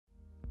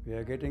We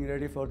are getting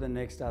ready for the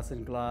next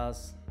asana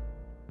class.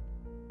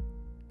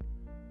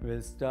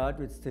 We'll start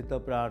with Sthita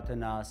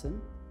Prarthanasana,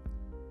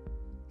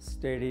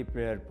 steady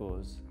prayer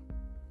pose.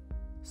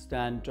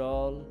 Stand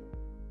tall,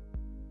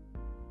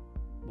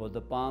 both the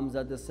palms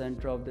at the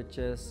center of the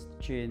chest,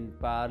 chin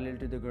parallel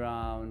to the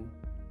ground,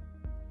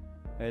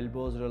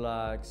 elbows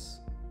relax.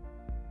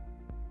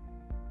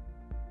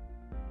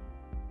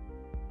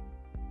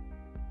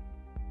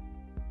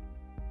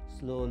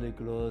 Slowly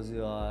close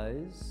your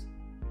eyes.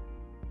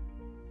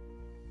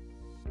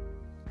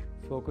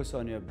 Focus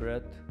on your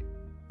breath.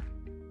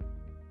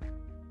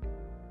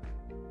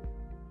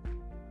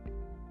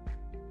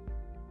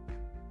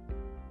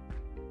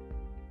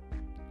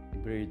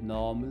 Breathe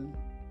normal.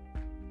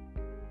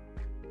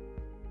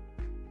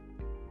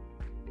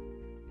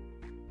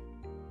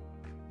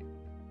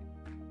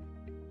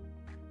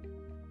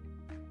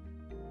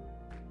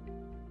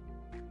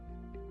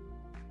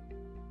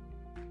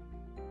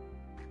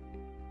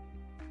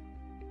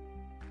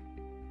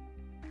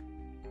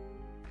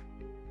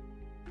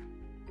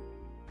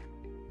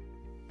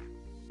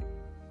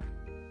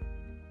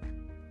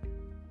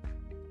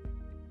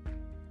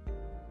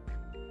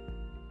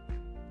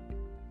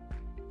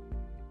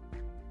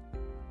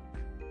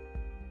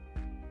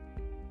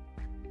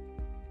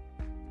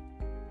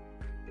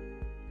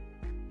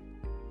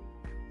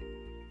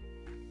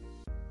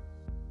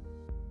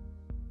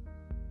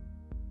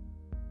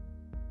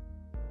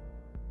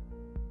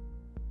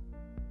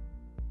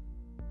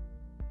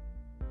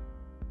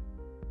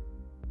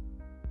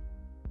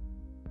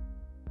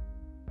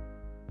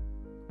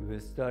 We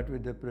start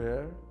with the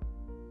prayer.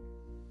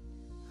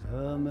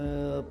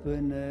 हमें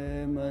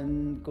अपने मन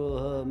को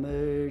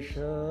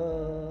हमेशा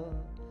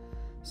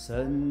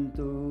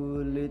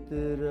संतुलित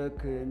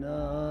रखना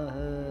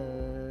है,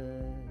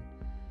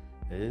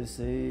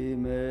 इसी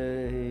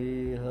में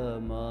ही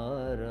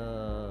हमारा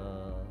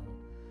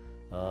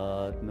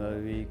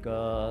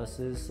आत्मविकास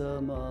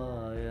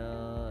समाया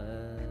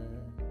है।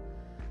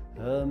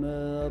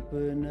 हमें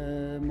अपने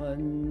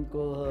मन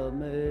को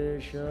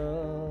हमेशा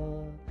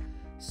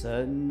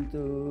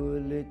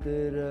संतुलित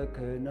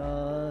रखना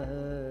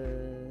है,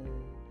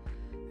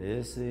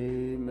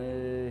 इसी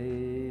में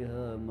ही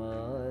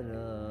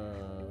हमारा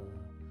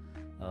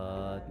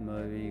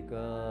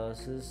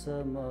आत्मविकास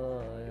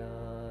समाया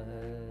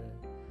है,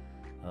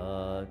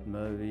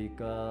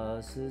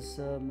 आत्मविकास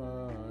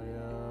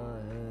समाया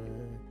है,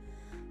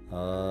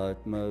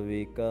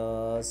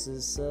 आत्मविकास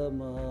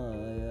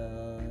समाया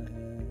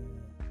है।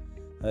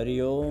 हरि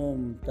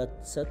ओम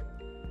तत्सत।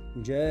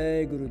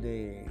 जय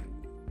गुरुदेव।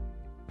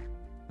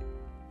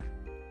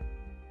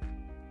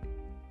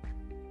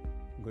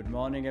 Good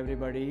morning,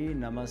 everybody.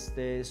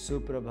 Namaste,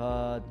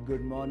 Suprabhat.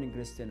 Good morning,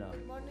 Christina.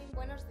 Good morning,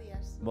 buenos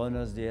días.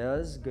 Buenos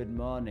dias. Good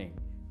morning.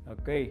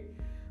 Okay.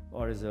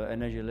 What is the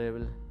energy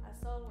level?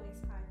 As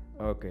always,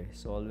 high. Okay.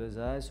 So always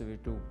high. So we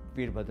do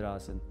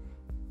Virabhadrasana.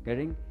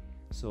 Getting?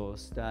 So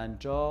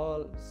stand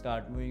tall.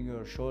 Start moving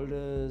your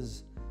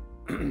shoulders.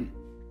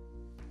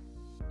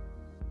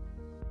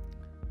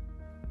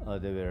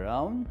 Other way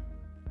around.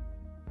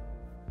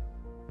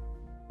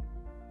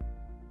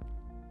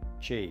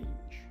 Change.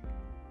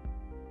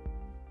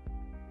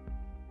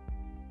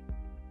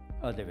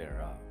 Other way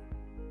around.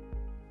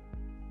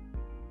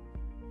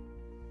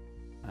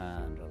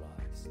 And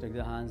relax. Take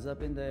the hands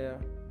up in the air.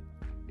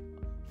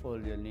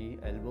 Fold your knee,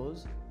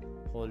 elbows.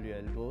 Hold your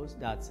elbows.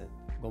 That's it.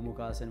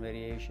 Gomukhasana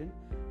variation.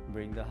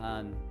 Bring the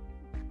hand.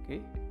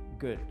 Okay?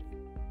 Good.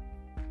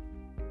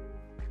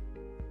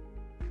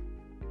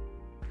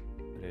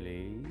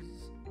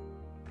 Release.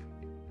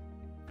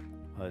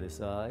 Other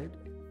side.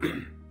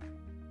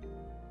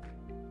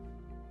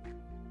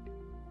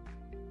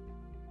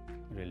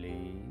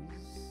 Release.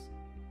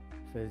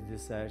 Face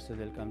this side so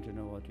they'll come to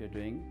know what you're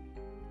doing.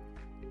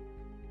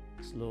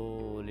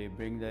 Slowly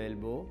bring the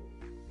elbow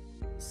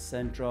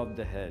center of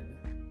the head.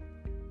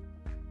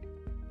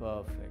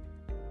 Perfect.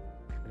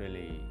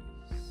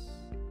 Release.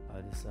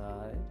 Other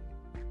side.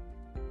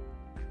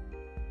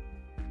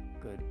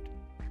 Good.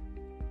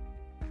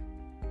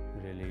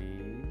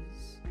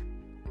 Release.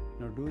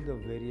 Now do the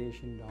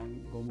variation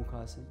down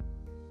Gomukhasana.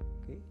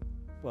 Okay?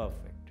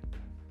 Perfect.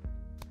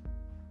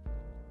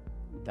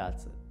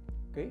 That's it.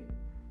 Okay?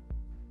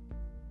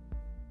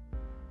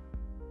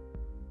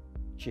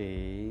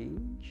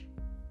 Change.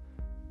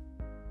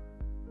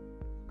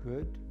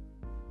 Good.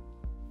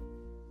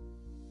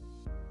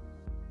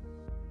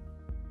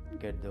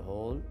 Get the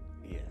hold.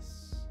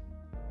 Yes.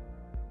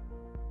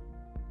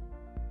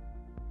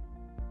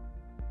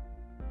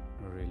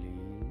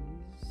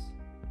 Release.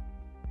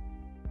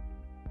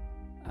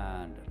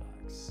 And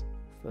relax.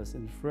 First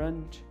in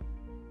front.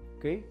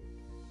 Okay?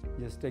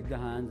 Just take the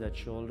hands at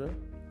shoulder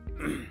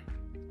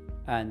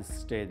and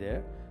stay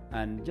there.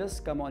 And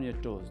just come on your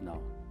toes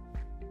now.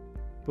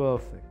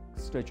 Perfect.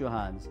 Stretch your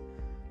hands.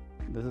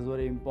 This is a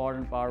very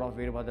important part of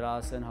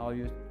Virabhadrasana, how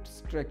you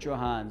stretch your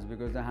hands,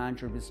 because the hand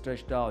should be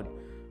stretched out.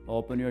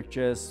 Open your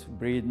chest,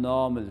 breathe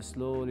normal.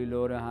 Slowly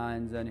lower your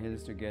hands and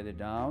heels together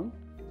down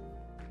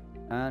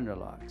and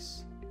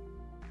relax.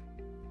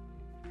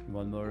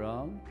 One more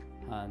round.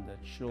 Hand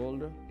at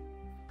shoulder,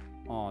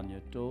 on your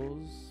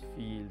toes,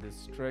 feel the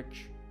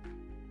stretch.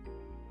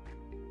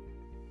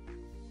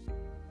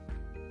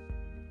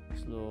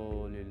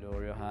 Slowly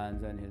lower your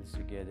hands and heels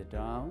together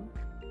down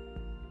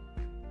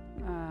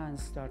and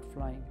start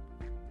flying.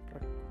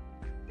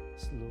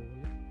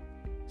 Slowly,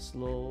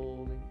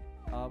 slowly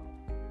up,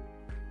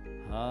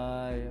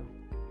 higher,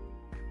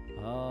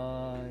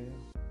 higher.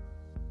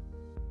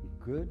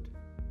 Good.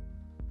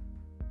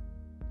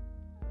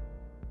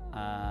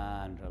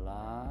 And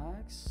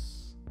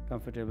relax.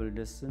 Comfortable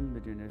distance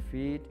between your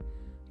feet.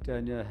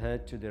 Turn your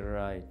head to the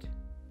right.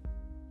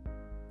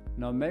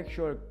 Now make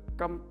sure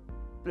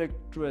complete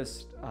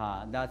twist.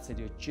 That's it.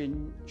 Your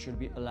chin should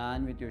be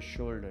aligned with your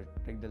shoulder.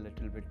 Take the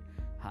little bit.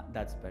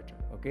 That's better.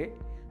 Okay.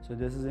 So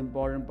this is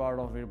important part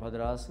of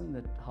Virabhadrasana,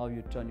 that how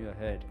you turn your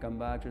head. Come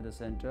back to the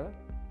center.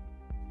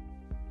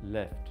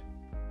 Left.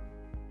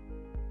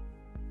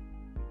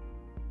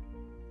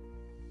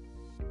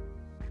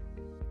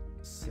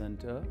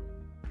 Center.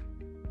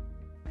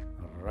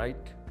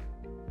 Right.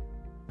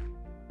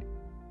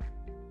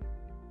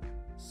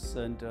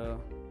 Center.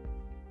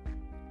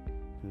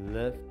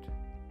 Left.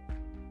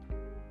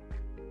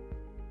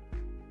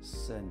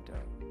 Center.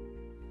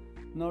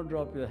 Now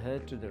drop your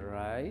head to the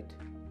right.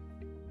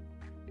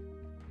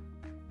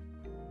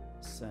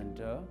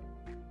 Center.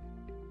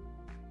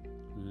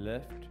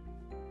 Left.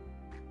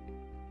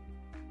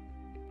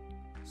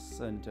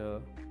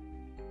 Center.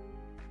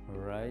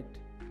 Right.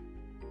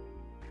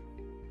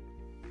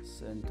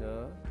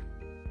 Center.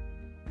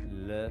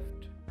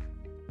 Left.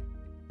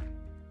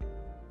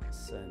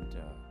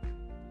 Center.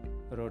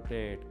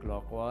 Rotate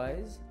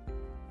clockwise.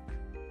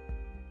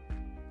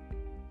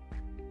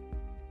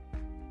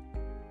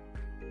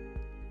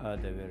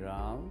 Other way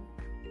around.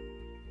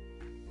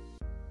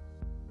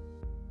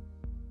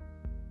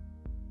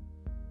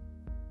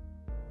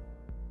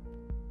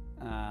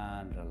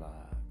 And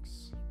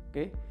relax.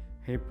 Okay.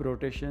 Hip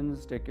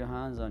rotations. Take your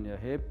hands on your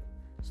hip.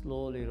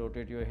 Slowly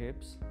rotate your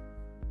hips.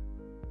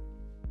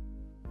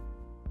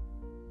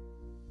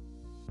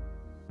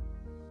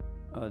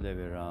 Other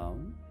way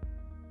around.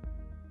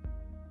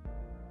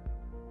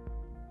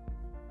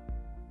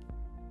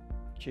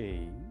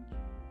 Change.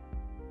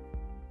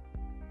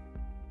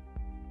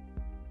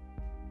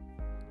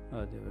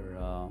 Other way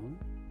around.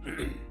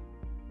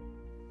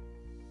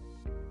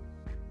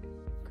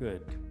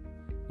 Good.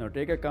 Now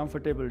take a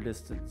comfortable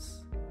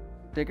distance.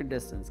 Take a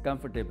distance,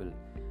 comfortable.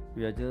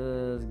 We are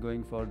just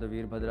going for the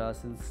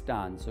Virabhadrasana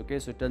stance. Okay,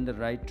 so turn the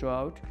right toe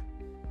out.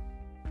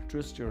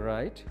 Twist your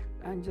right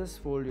and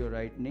just fold your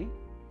right knee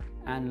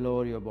and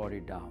lower your body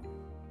down.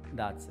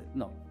 That's it.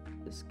 No,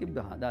 just keep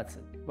the hand. That's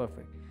it.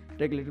 Perfect.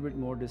 Take a little bit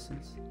more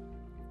distance.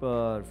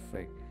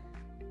 Perfect.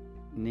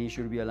 Knee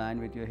should be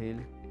aligned with your heel.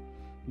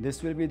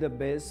 This will be the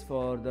base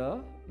for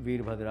the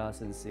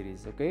Virabhadrasana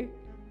series. Okay.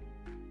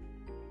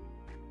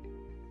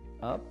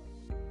 Up,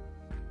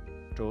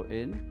 toe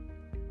in,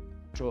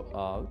 toe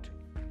out.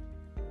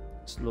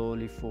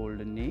 Slowly fold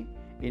the knee.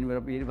 In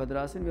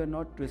Virabhadrasana, we are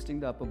not twisting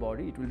the upper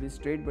body. It will be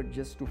straight, but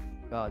just to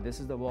this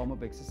is the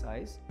warm-up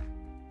exercise.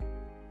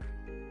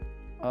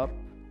 Up,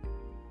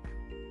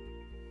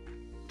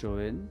 toe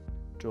in,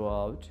 toe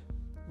out.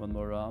 One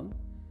more round.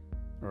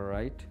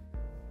 Right.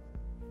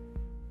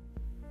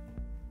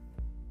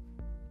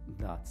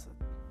 That's it.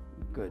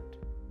 Good.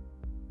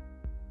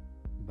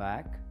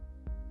 Back.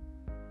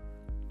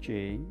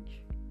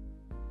 Change.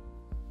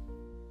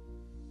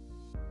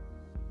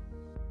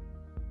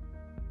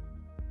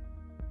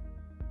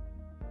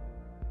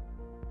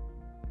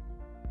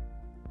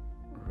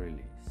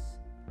 Release.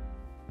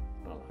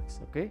 Relax.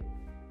 Okay.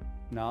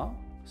 Now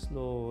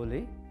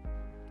slowly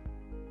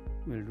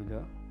we'll do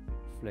the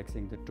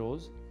flexing the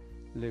toes.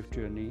 Lift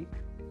your knee.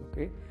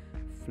 Okay.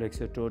 Flex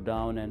your toe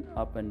down and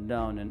up and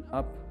down and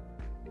up.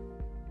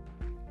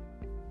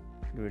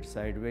 Do it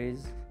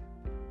sideways.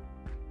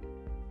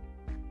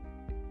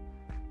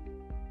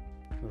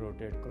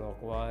 Rotate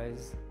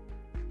clockwise.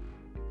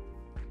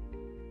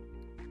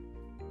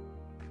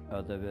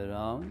 Other way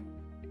around.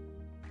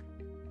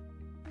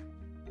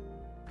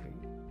 Okay.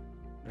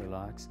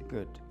 Relax.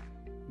 Good.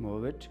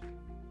 Move it.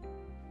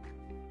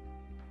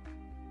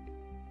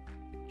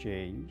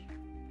 Change.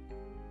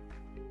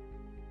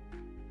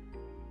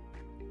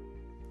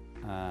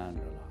 And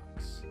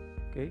relax.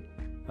 Okay.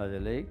 Other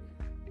leg.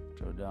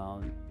 Toe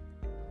down.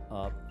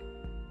 Up.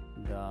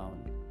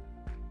 Down.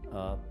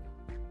 Up.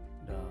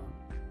 Down.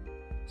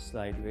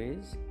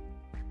 Sideways.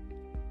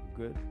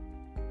 Good.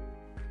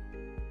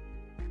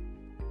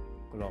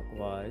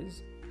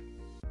 Clockwise.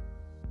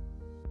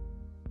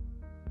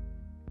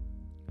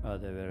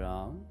 Other way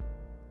around.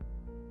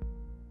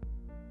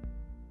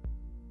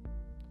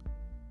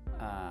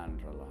 And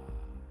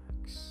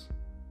relax.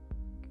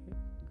 Okay.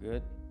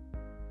 Good.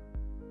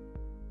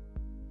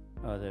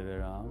 Other way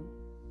around.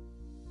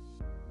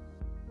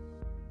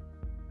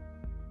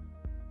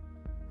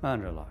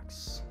 And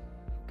relax.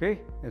 Okay,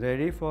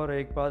 ready for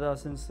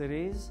Ekpadasana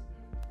series?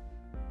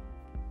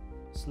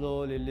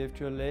 Slowly lift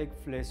your leg,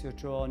 place your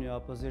toe on your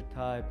opposite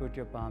thigh, put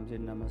your palms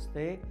in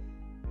Namaste.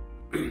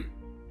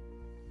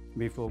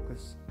 Be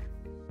focused.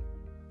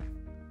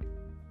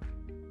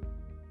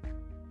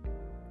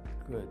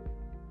 Good.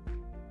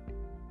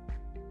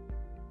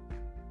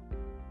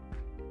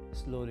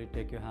 Slowly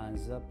take your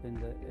hands up in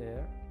the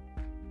air.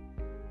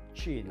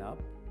 Chin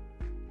up.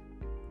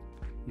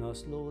 Now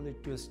slowly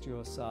twist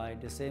your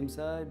side. The same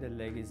side, the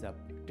leg is up.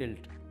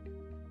 Tilt.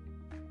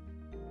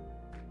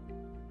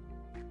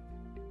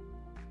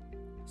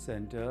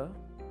 Center.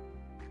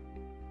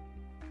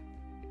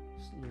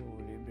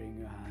 Slowly bring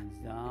your hands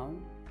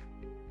down.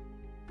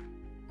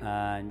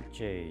 And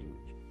change.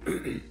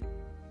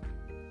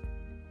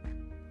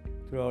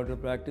 Throughout the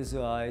practice,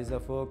 your eyes are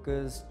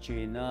focused,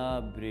 chin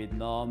up, breathe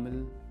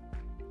normal.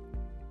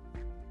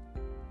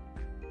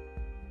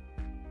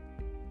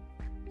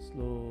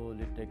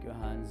 Slowly take your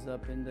hands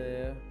up in the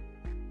air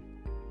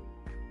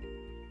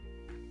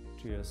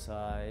to your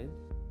side.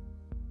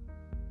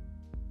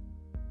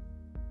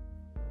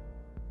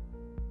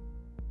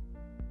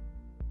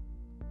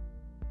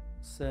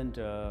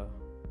 Center.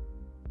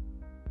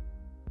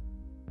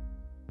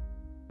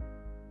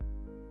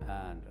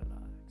 And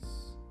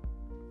relax.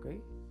 Okay.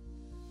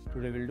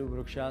 Today we'll do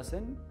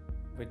Vrukshasana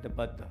with the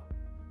Baddha.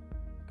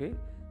 Okay.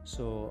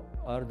 So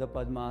Ardha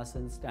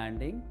Padmasana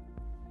standing,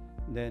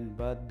 then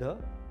Baddha.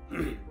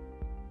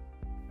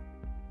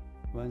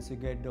 Once you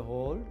get the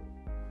hold,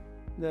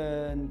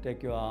 then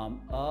take your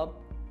arm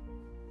up.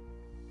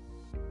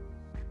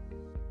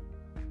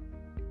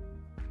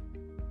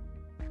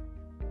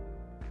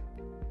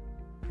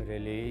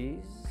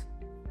 Release.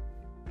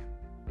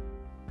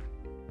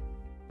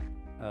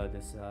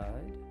 Other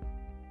side.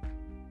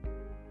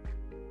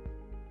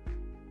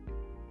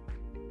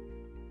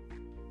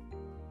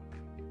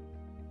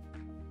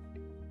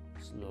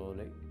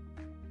 Slowly.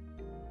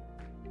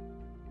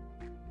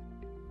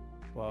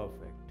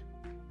 Perfect.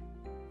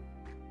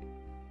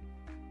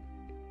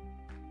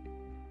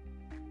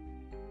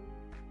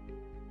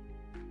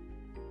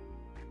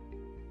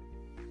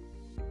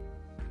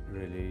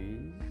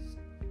 Release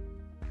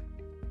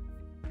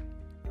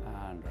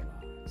and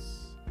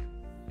relax.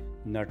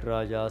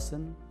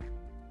 Natarajasana.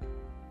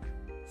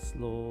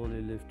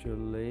 Slowly lift your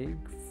leg,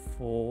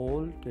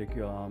 fold, take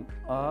your arm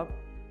up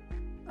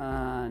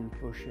and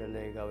push your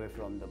leg away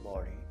from the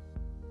body.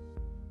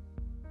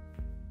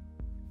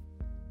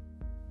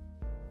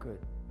 Good.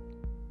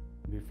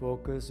 Be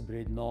focused,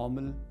 breathe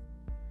normal.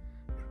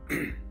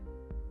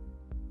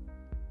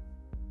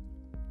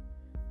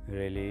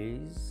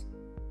 Release.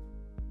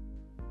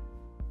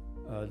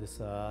 Other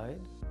side.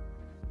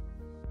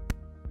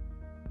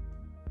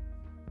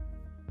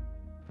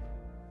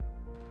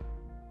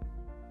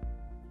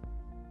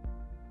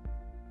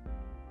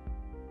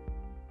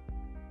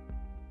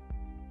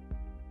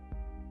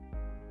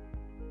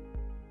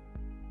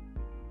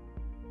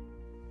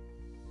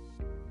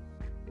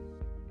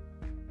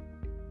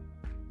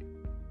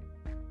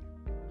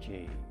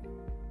 Change.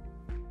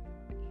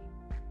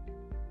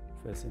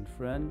 Face in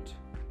front.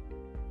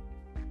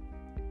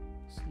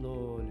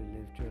 Slowly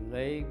lift your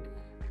leg.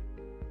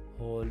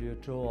 Hold your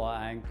toe or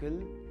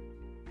ankle.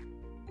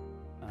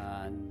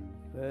 And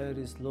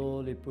very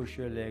slowly push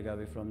your leg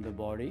away from the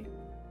body.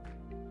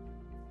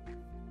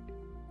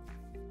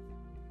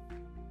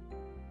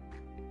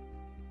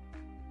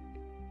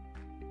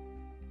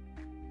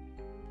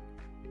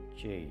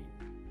 Change.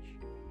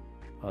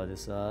 Other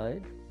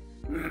side.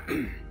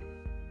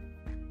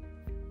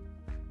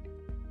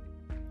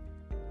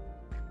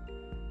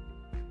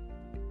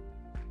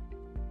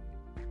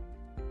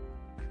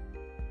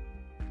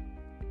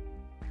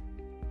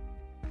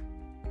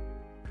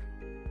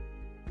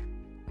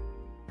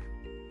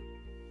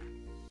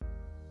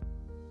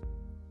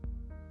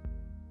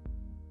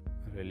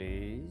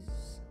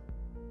 Release.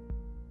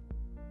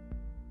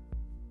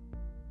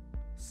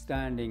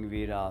 Standing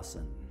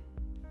Virasana.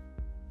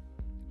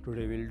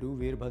 Today we'll do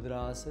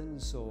Virabhadrasana,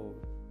 so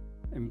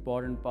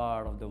important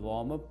part of the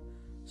warm-up.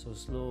 So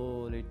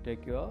slowly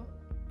take your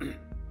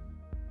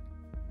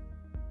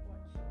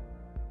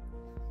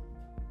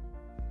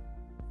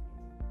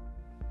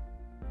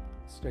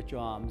stretch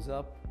your arms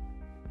up,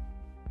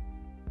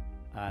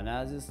 and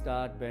as you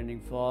start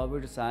bending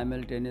forward,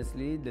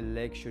 simultaneously the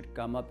leg should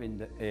come up in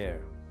the air.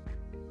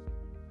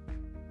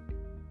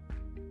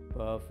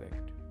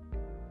 Perfect.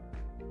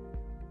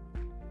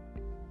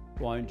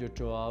 Point your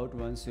toe out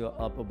once your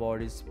upper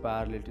body is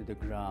parallel to the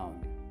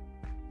ground.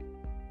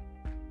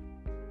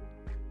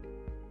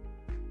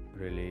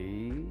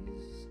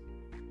 Release.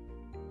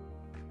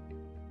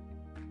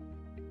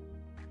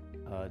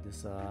 Other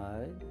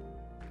side.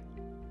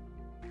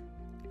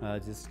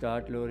 As you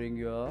start lowering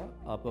your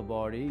upper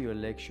body, your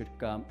legs should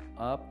come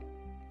up.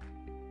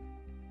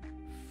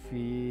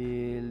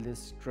 Feel the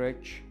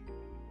stretch.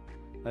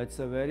 It's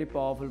a very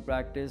powerful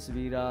practice,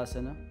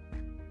 Virasana.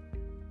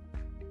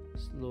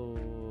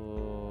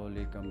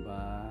 Slowly come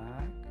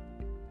back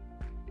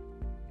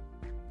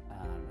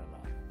and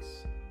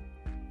relax.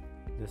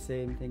 The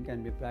same thing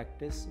can be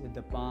practiced with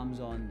the palms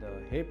on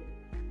the hip.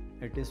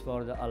 It is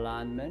for the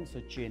alignment, so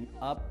chin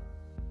up,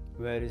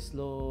 very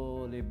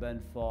slowly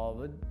bend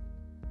forward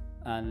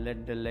and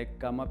let the leg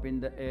come up in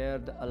the air.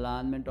 The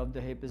alignment of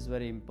the hip is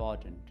very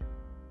important.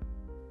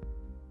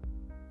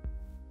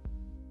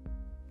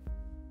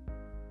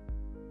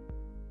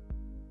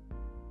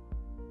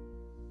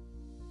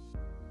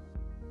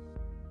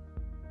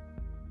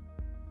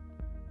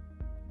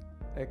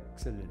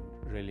 Excellent.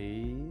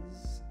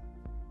 Release.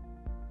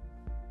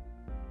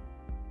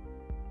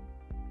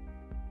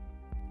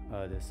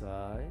 Other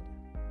side.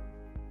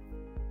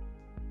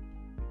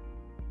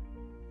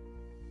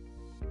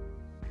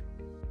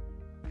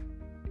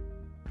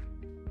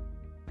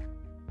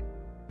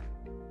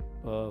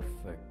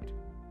 Perfect.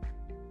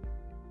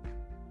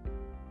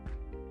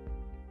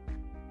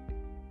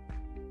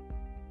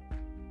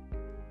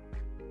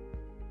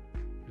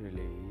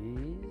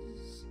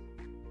 Release.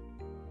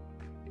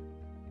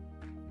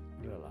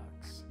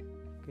 Relax.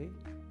 Okay.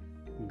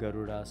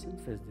 Garudasana.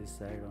 Face this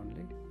side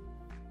only.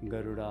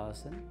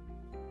 Garudasana.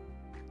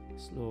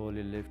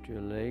 Slowly lift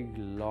your leg,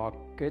 lock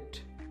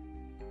it,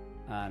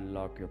 and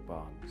lock your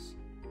palms.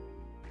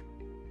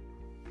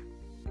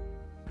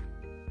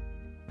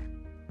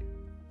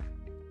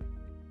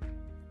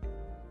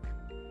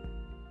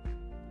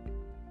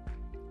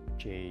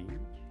 Change.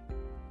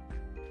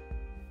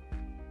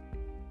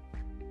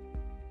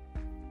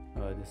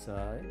 Other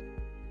side.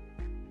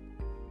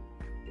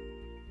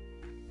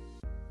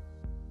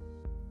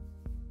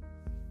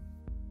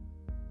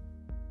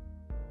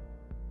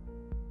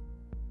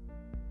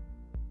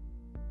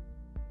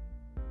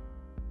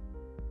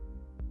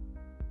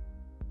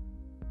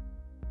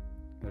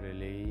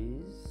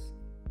 Release.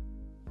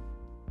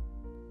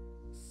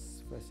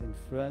 Face in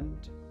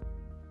front.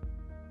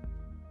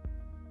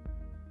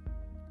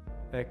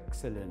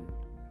 Excellent.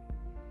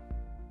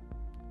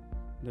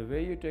 The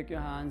way you take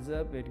your hands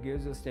up, it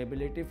gives you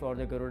stability for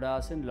the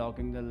Garudasana,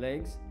 locking the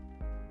legs.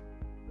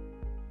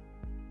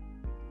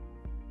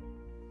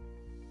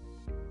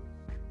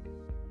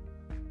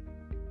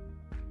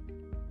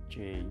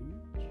 Change.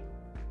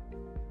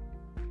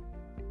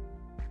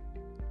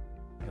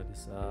 Other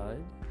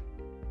side.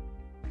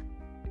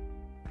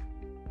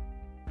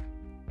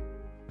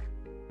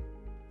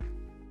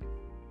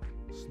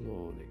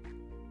 Slowly.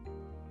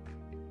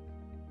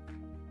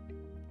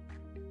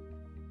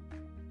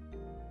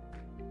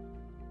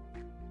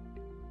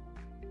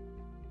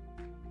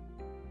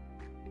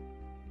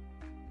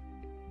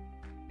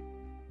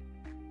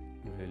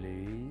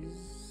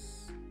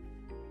 Release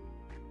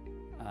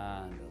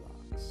and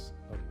relax.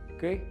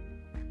 Okay,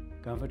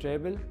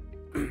 comfortable.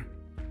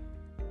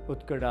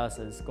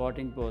 Utkatasana,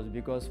 squatting pose,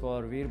 because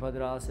for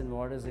Virabhadrasana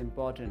what is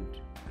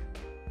important?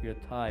 Your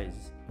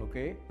thighs.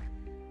 Okay,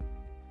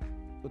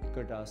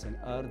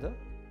 Utkatasana, Ardha,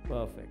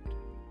 perfect.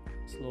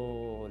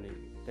 Slowly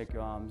take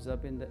your arms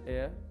up in the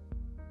air.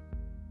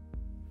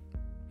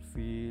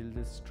 Feel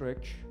the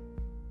stretch.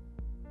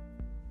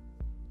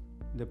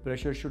 The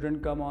pressure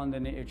shouldn't come on the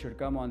knee, it should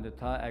come on the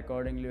thigh.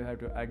 Accordingly, you have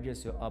to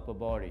adjust your upper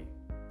body.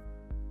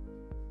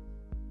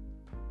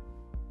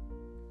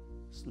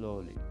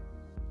 Slowly.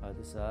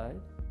 Other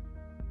side.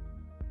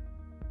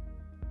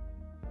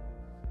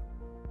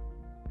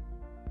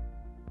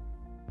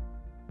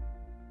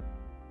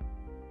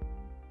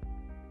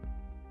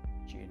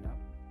 Chin up.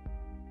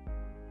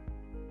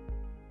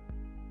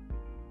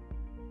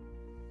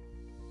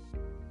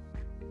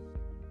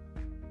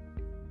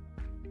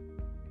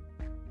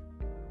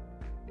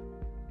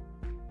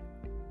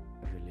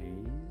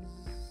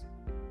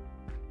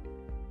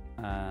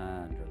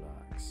 And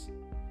relax.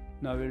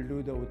 Now we'll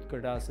do the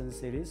Utkatasana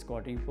series,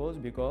 squatting pose,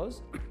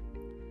 because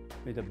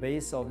with the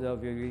base of the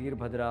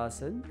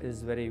Virabhadrasana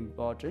is very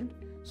important.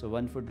 So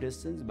 1 foot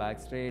distance, back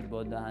straight,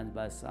 both the hands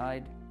by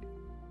side.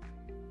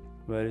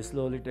 Very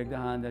slowly take the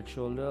hand at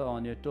shoulder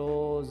on your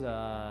toes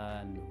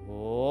and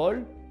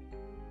hold.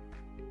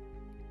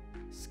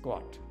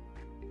 Squat.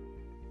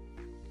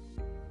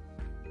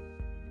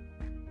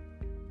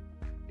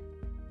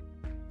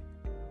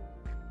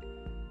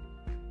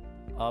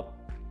 Up.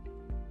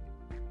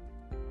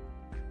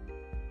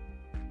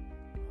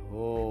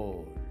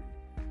 Hold.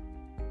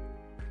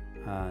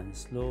 And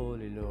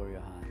slowly lower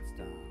your hands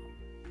down.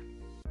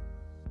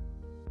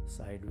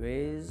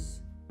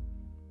 Sideways.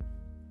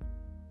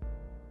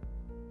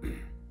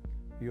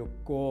 Your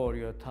core,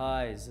 your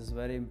thighs is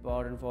very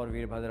important for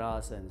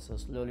Virabhadrasana. So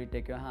slowly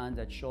take your hands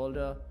at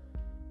shoulder,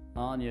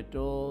 on your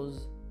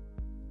toes.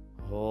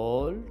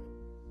 Hold.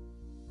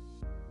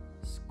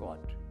 Squat.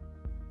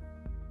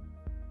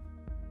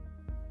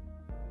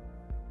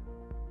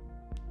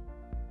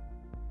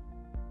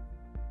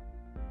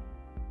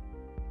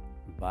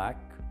 Back.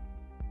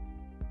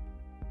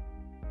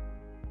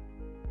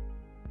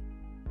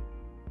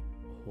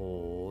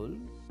 Hold.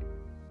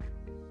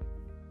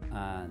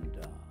 And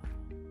down.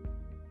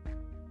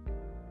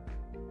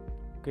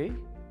 Okay.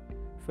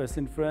 First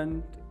in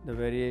front, the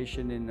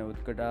variation in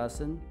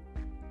Utkatasana.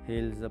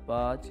 Heels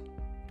apart,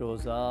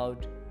 toes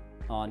out,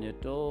 on your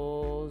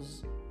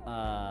toes,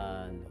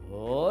 and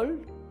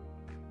hold.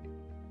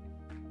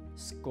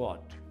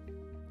 Squat.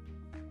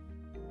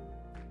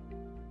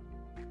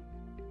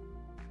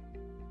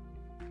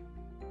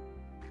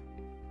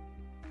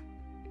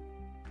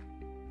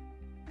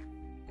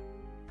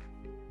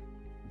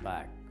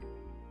 back.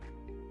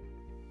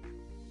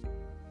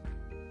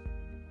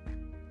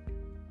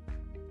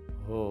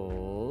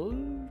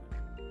 Hold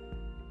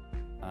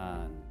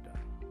and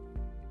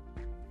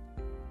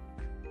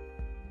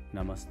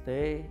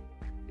namaste.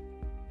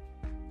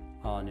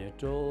 On your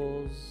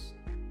toes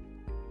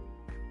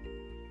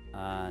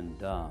and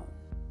down.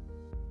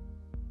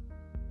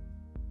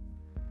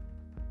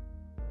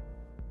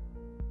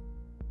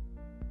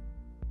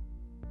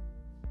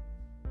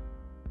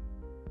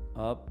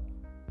 Up,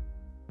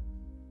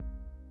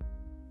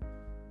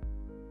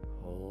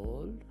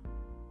 hold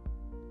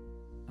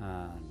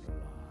and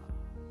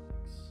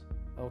relax.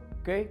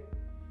 Okay,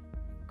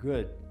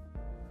 good.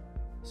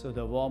 So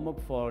the warm up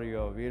for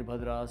your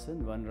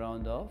Virabhadrasana, one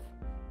round of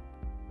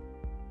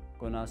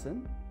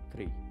Konasana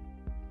 3.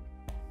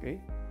 Okay,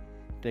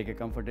 take a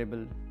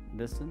comfortable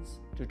distance,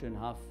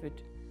 2.5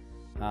 feet,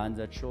 hands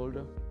at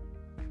shoulder.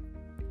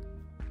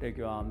 Take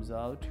your arms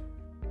out,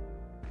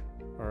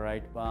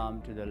 right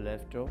palm to the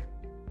left toe.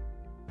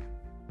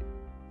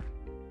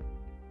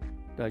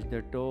 Touch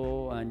the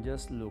toe and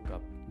just look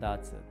up.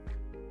 That's it.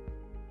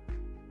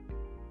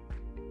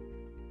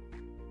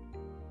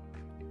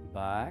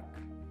 Back,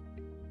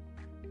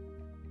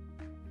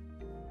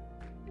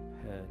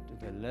 head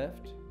to the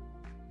left.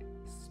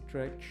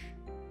 Stretch,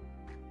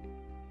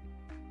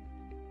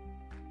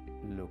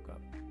 look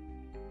up.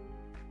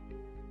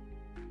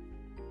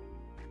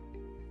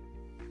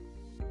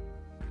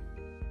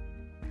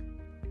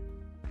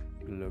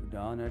 Look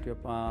down at your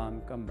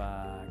palm, come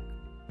back.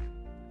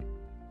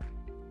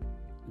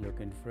 Look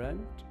in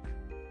front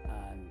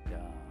and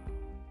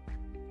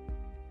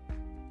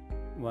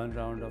one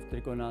round of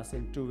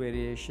Trikonasana, 2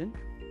 variation.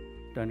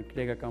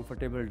 Take a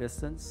comfortable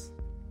distance,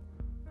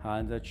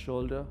 hands at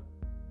shoulder.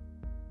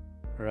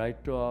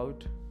 Right toe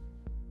out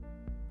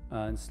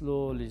and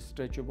slowly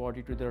stretch your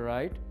body to the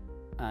right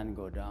and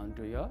go down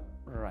to your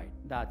right.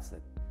 That's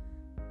it.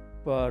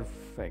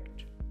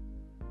 Perfect.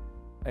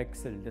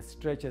 Excellent. The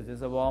stretches. This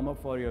is a warm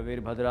up for your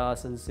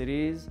Virabhadrasana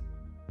series.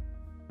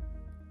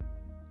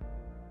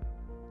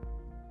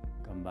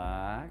 Come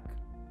back.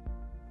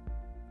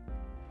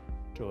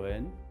 Toe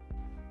in,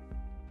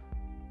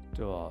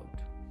 toe out.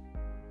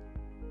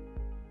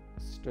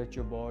 Stretch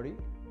your body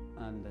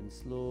and then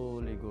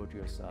slowly go to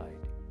your side.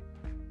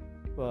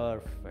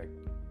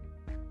 Perfect.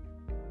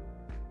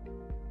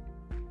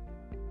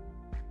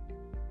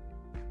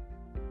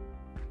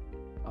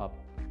 Up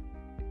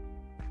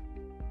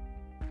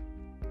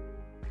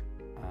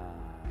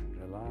and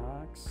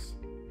relax.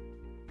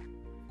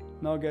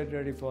 Now get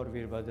ready for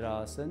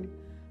Virabhadrasana.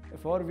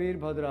 For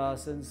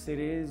Virabhadrasana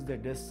series, the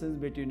distance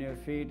between your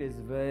feet is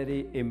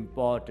very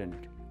important.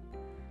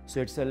 So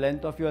it's the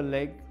length of your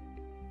leg.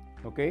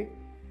 Okay.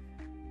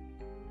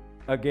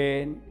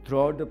 Again,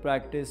 throughout the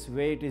practice,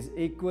 weight is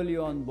equally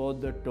on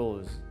both the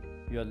toes.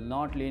 You are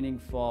not leaning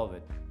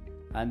forward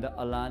and the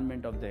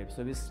alignment of the hips.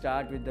 So we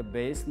start with the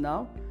base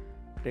now.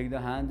 Take the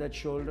hands at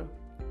shoulder,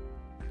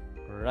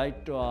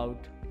 right toe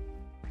out,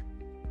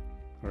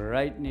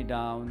 right knee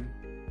down,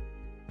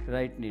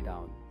 right knee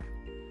down.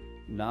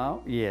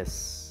 Now,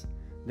 yes,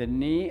 the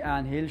knee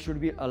and heel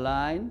should be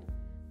aligned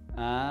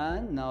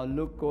and now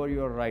look over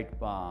your right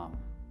palm.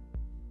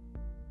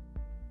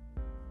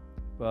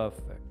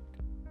 Perfect.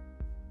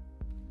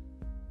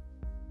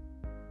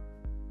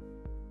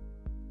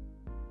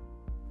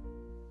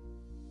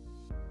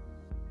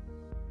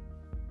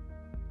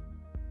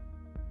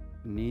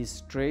 Knees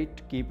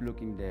straight, keep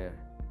looking there.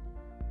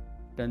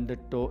 Turn the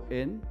toe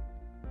in,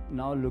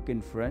 now look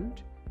in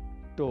front,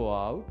 toe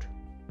out,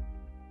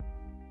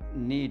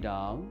 knee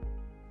down,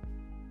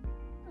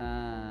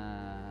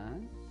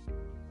 and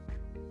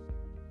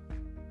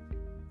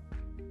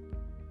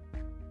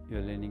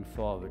you're leaning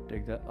forward.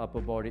 Take the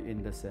upper body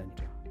in the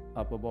center,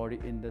 upper body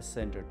in the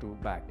center to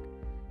back.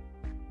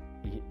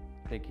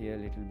 Take here a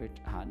little bit.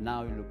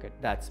 Now you look at,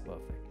 that's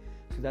perfect.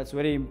 So that's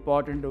very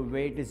important. The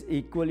weight is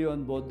equally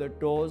on both the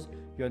toes.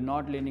 You're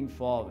not leaning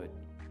forward.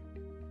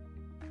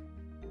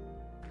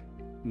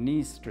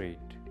 Knee straight,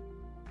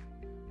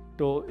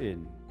 toe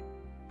in,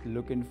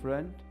 look in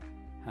front,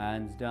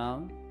 hands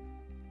down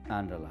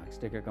and relax.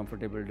 Take a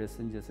comfortable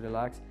distance, just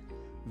relax.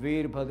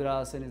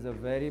 Virabhadrasana is a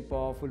very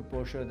powerful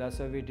posture. That's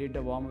why we did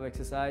the warm-up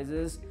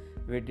exercises.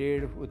 We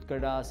did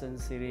Utkartasana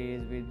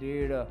series, we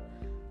did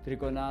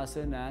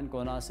Trikonasana and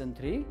Konasana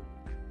 3.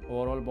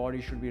 Overall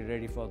body should be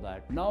ready for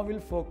that. Now we'll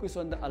focus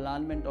on the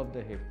alignment of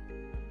the hip.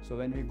 So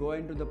when we go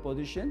into the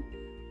position,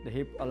 the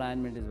hip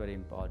alignment is very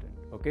important.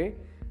 Okay?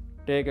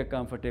 Take a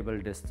comfortable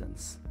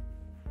distance.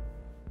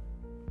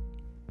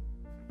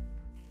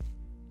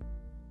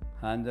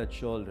 Hands at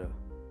shoulder,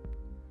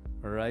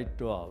 right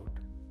toe out,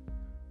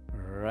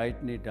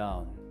 right knee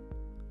down.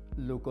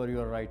 Look over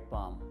your right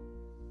palm.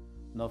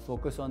 Now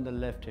focus on the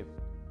left hip.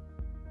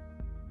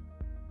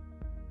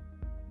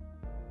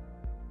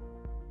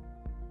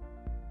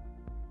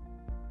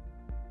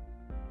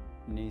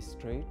 Knee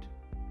straight,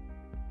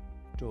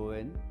 toe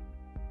in,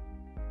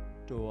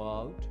 toe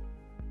out,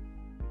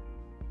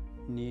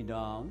 knee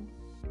down,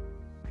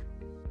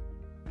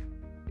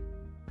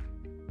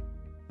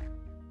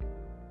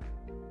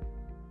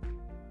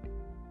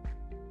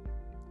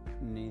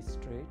 knee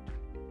straight,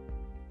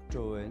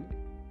 toe in,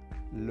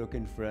 look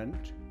in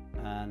front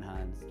and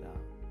hands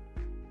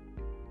down.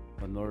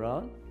 One more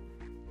round.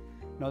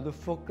 Now the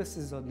focus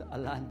is on the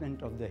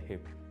alignment of the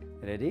hip.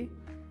 Ready?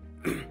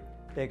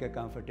 Take a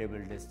comfortable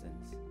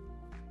distance.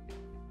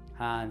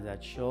 Hands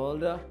at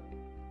shoulder,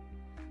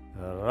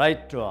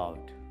 right toe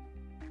out,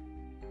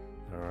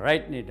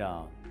 right knee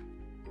down.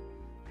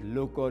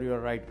 Look over your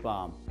right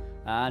palm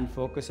and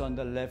focus on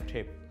the left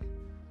hip.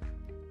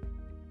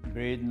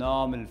 Breathe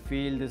normal,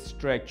 feel the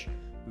stretch.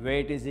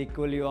 Weight is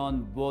equally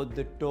on both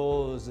the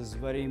toes. This is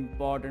very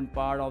important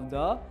part of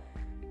the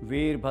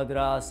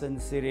Virabhadrasana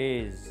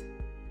series.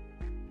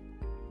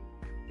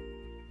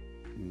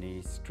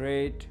 Knee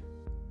straight,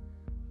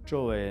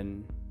 toe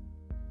in,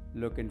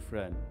 look in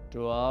front,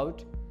 toe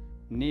out,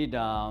 knee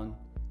down,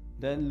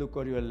 then look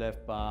over your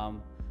left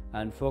palm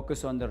and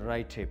focus on the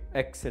right hip.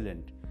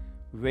 Excellent.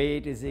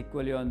 Weight is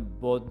equally on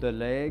both the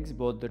legs,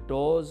 both the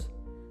toes.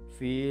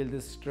 Feel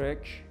the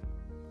stretch.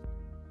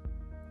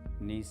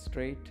 Knee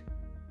straight,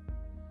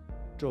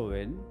 toe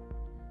in,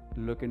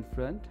 look in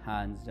front,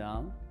 hands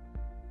down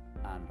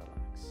and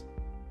relax.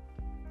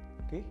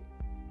 Okay?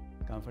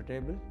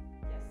 Comfortable?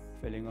 Yes.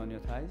 Feeling on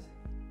your thighs?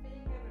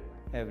 Feeling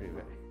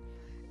everywhere. Everywhere.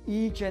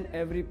 Each and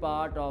every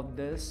part of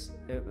this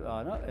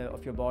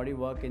of your body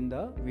work in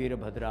the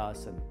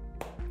Virabhadrasana.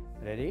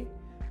 Ready?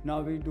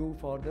 Now we do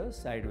for the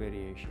side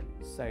variation,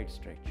 side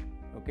stretch.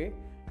 Okay?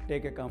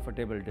 Take a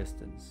comfortable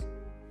distance.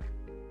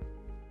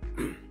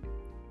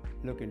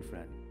 Look in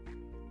front.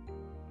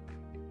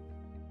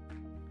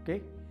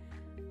 Okay?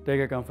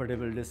 Take a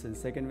comfortable distance.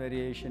 Second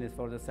variation is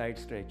for the side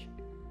stretch.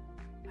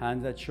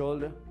 Hands at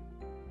shoulder,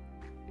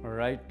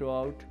 right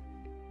toe out,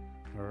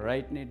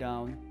 right knee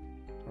down,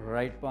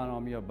 right palm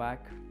on your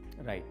back,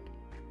 right.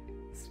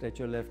 Stretch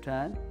your left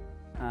hand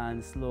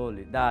and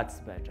slowly. That's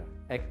better.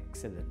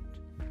 Excellent.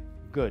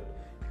 Good.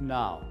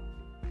 Now,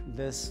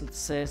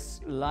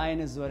 this line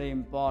is very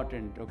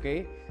important,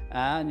 okay?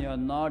 And you're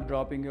not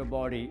dropping your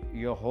body.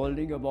 You're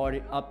holding your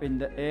body up in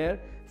the air.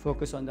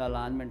 Focus on the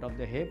alignment of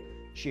the hip.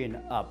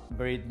 Chin up.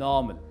 Breathe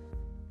normal.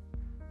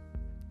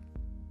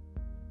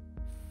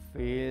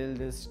 Feel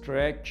the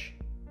stretch.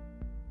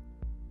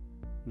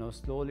 Now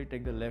slowly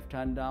take the left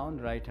hand down,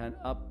 right hand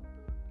up.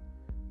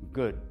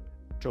 Good.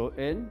 Toe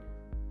in,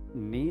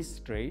 knee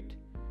straight,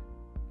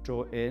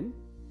 toe in,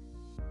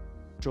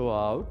 toe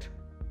out,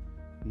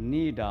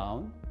 knee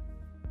down,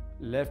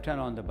 left hand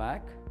on the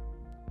back.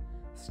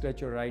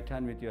 Stretch your right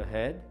hand with your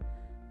head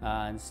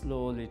and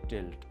slowly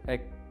tilt.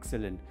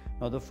 Excellent.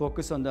 Now the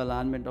focus on the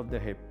alignment of the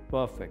hip.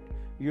 Perfect.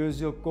 Use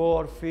your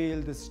core,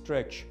 feel the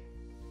stretch.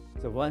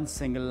 So one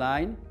single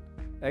line.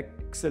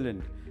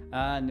 Excellent.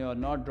 And you're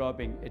not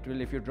dropping. It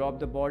will, if you drop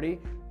the body,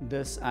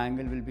 this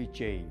angle will be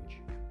changed.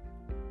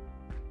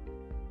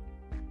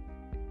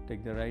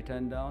 Take the right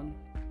hand down,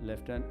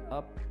 left hand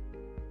up,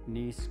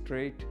 knee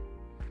straight,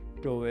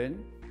 toe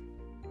in,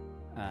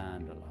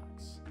 and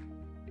relax.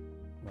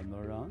 One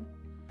more round.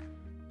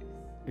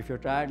 If you're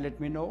tired, let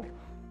me know.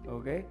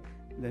 Okay?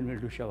 Then we'll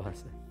do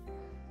Shavasana.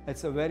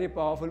 It's a very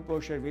powerful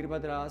posture.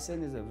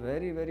 Virabhadrasana is a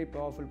very, very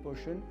powerful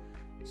posture.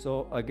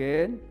 So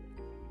again,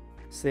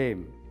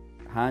 same.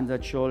 Hands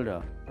at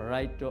shoulder,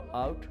 right toe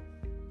out,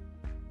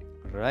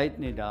 right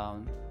knee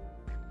down,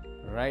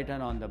 right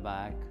hand on the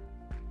back,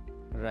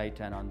 right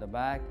hand on the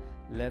back,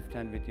 left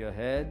hand with your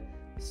head.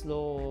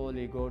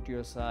 Slowly go to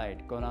your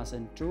side.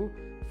 Konasana 2.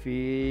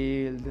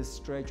 Feel the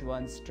stretch,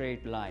 one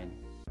straight line.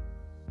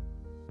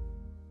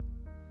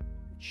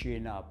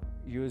 Chin up.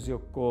 Use your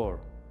core.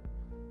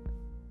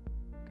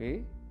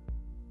 Okay?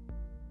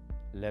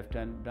 Left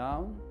hand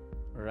down,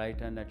 right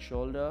hand at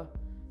shoulder,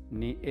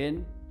 knee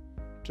in,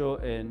 toe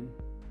in,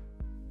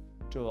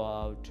 toe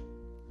out,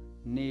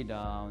 knee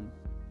down,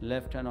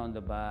 left hand on the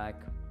back,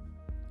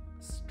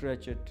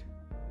 stretch it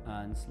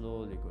and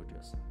slowly go to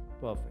your side.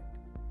 Perfect.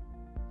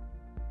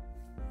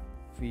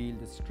 Feel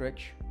the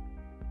stretch.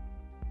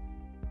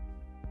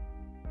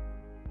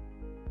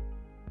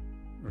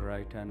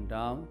 Right hand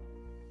down,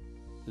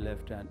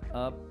 left hand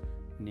up,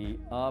 knee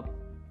up,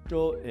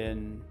 toe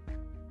in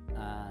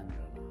and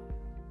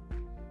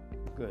relax.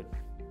 Good.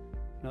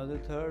 Now the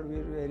third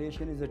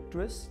variation is a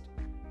twist,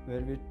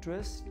 where we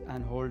twist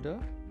and hold the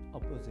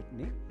opposite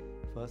knee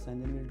first,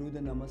 and then we'll do the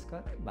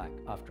namaskar back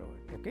afterward.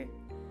 Okay?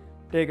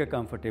 Take a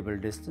comfortable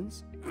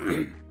distance.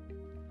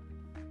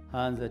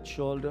 Hands at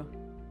shoulder,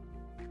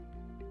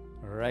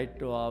 right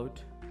toe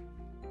out,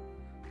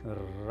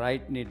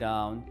 right knee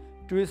down.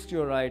 Twist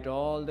your right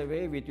all the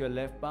way with your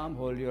left palm.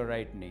 Hold your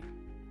right knee.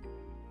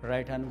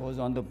 Right hand goes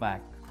on the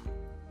back.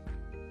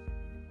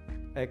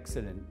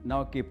 Excellent.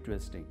 Now keep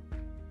twisting.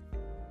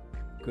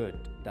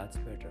 Good. That's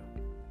better.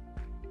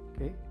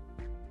 Okay.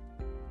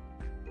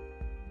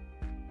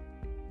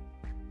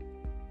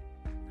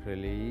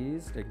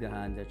 Release. Take the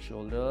hands at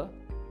shoulder.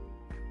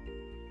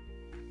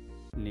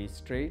 Knee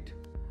straight.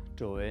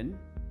 Toe in.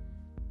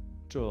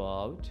 Toe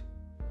out.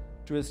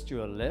 Twist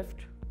your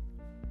left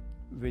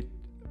with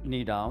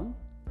knee down.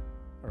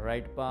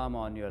 Right palm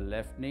on your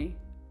left knee.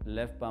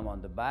 Left palm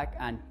on the back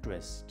and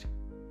twist.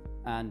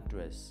 And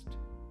twist.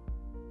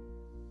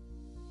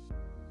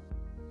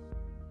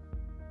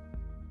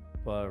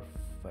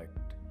 Perfect.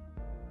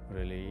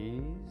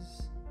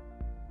 Release.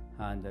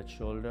 Hand at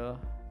shoulder,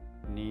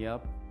 knee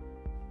up,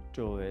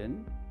 toe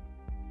in,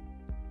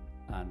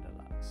 and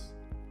relax.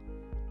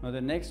 Now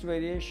the next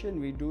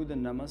variation, we do the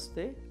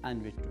namaste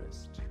and we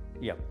twist.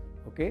 Yep.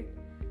 Okay.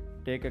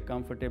 Take a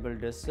comfortable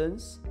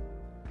distance.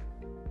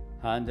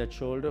 Hand at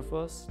shoulder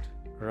first,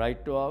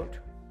 right toe out,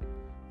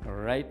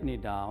 right knee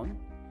down.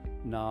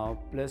 Now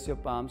place your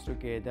palms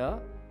together.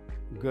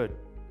 Good.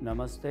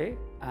 Namaste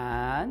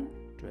and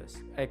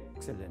twist.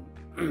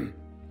 Excellent.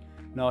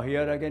 Now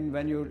here again,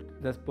 when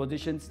the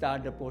position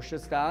starts, the posture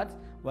starts.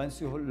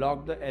 Once you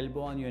lock the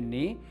elbow on your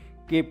knee,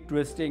 keep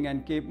twisting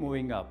and keep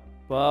moving up.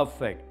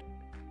 Perfect.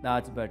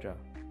 That's better.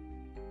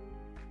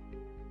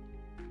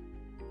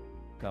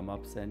 Come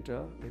up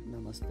center with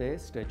namaste.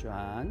 Stretch your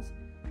hands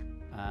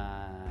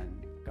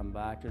and come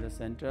back to the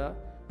center.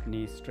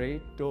 Knee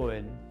straight, toe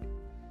in,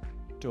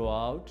 toe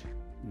out,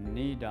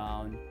 knee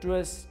down,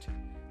 twist.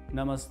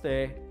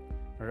 Namaste.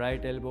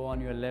 Right elbow on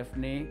your left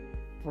knee.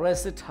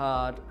 Press it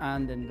hard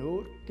and then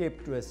do.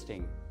 Keep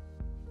twisting.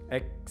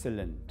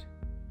 Excellent.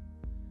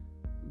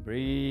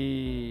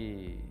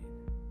 Breathe.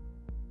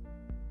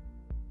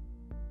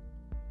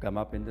 Come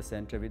up in the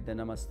center with the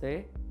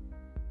namaste.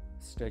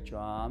 Stretch your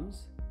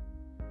arms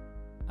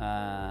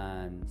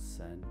and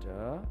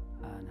center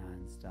and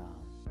hands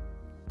down.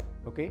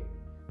 Okay?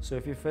 So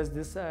if you face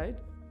this side,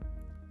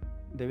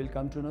 they will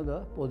come to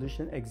another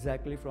position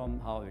exactly from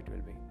how it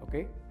will be.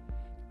 Okay?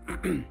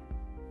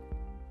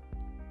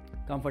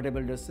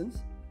 Comfortable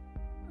distance.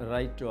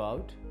 Right toe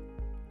out.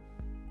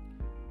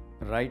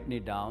 Right knee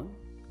down.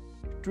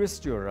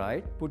 Twist your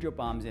right. Put your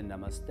palms in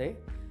namaste.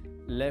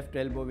 Left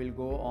elbow will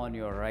go on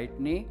your right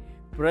knee.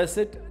 Press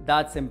it.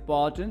 That's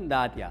important.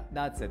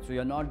 That's it. So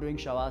you're not doing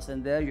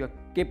shavasana there. You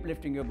keep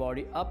lifting your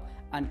body up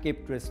and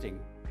keep twisting.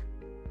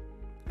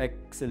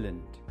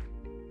 Excellent.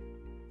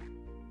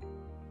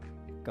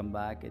 Come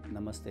back at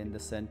namaste in the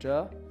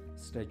center.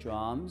 Stretch your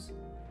arms.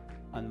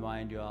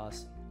 Unwind your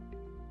ass.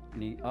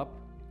 Knee up.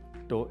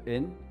 Toe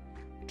in.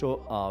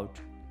 Toe out.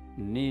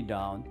 Knee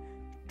down.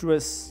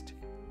 Twist.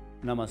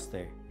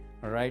 Namaste.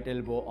 Right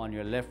elbow on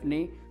your left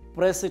knee.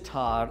 Press it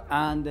hard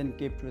and then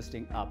keep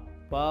twisting up.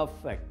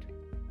 Perfect.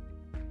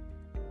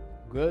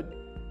 Good.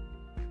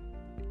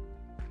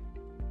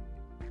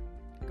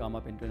 Come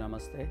up into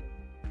namaste.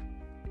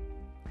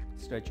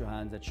 Stretch your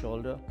hands at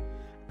shoulder.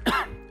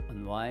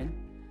 Unwind.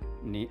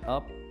 Knee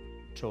up.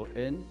 Toe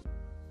in.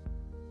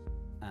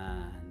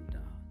 And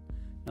down.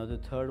 Now the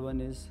third one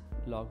is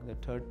lock the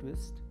third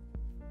twist.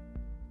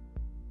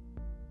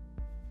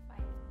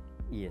 Fine.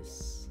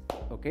 Yes.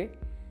 Okay.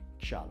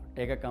 Chalo.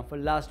 Take a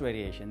comfort. Last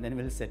variation. Then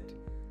we'll sit.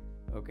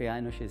 Okay. I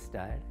know she's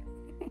tired.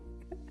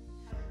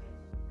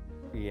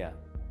 Yeah.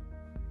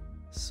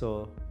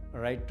 So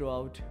right toe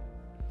out.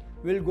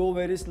 We'll go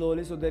very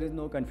slowly so there is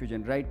no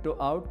confusion. Right toe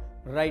out.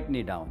 Right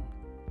knee down.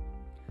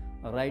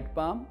 Right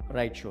palm.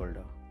 Right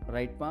shoulder.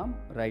 Right palm.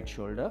 Right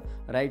shoulder.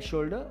 Right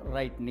shoulder.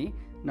 Right knee.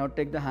 Now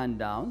take the hand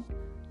down.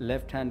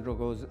 Left hand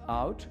goes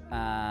out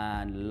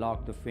and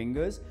lock the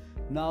fingers.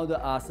 Now the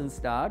asana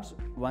starts.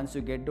 Once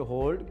you get the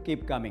hold,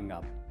 keep coming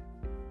up.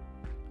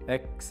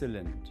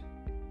 Excellent.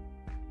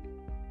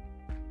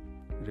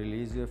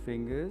 Release your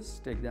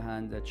fingers. Take the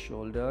hands at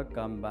shoulder.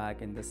 Come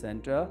back in the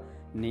center.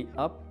 Knee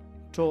up.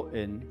 Toe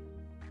in.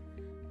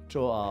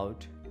 Toe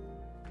out.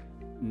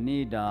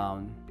 Knee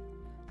down.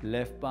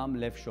 Left palm,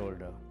 left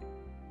shoulder.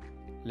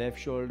 Left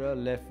shoulder,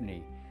 left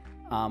knee.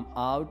 Arm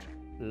out.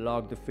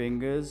 Lock the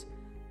fingers.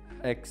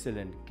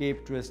 Excellent.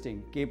 Keep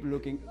twisting. Keep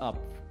looking up.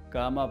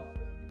 Come up.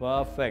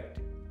 Perfect.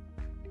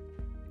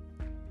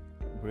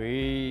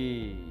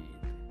 Breathe.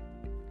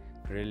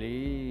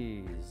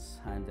 Release.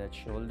 Hands at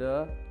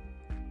shoulder.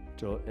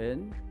 Toe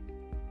in.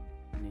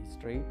 Knee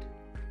straight.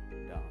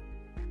 Down.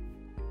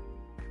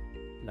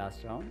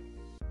 Last round.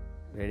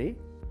 Ready?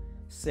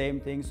 Same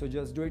thing. So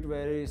just do it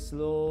very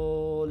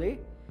slowly.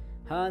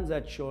 Hands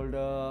at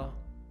shoulder.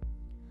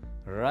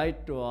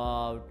 Right toe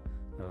out.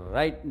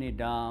 Right knee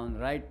down,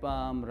 right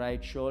palm,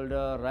 right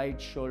shoulder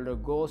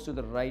goes to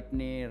the right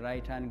knee,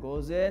 right hand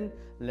goes in,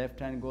 left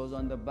hand goes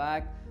on the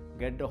back.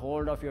 Get the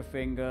hold of your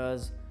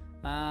fingers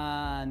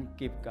and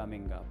keep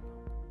coming up.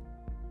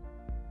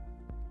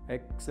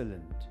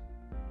 Excellent.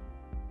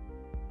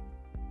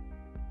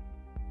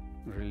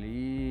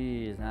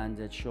 Release, hands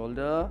at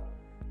shoulder,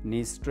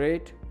 knee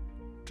straight,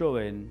 toe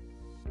in,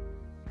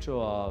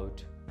 toe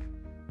out,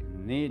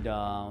 knee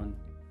down.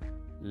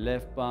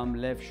 Left palm,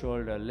 left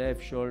shoulder,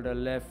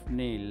 left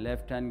knee,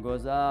 left hand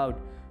goes out.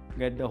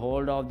 Get the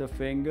hold of the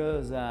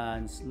fingers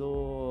and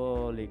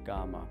slowly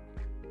come up.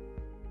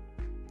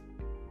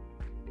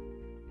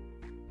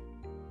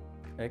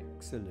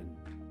 Excellent.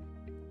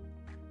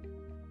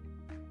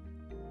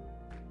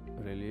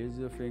 Release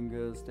your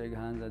fingers, take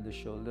hands at the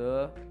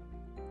shoulder,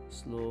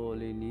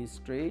 slowly knee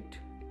straight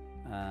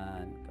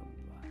and come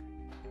back.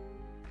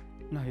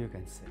 Now you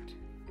can sit.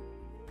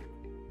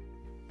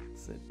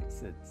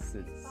 Sit.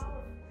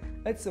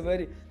 It's a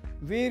very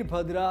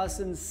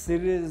Virabhadrasana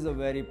series is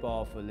very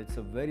powerful. It's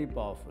a very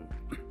powerful.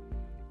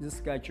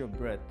 Just catch your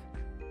breath.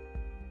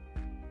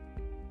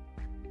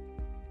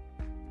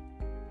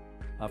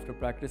 After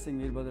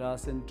practicing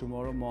Virabhadrasana,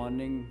 tomorrow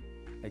morning,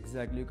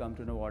 exactly you come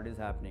to know what is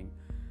happening.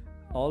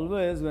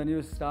 Always when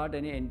you start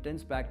any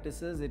intense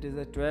practices, it is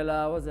a 12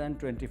 hours and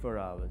 24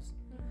 hours.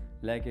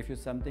 Like if you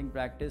something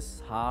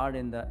practice hard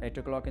in the 8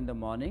 o'clock in the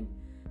morning,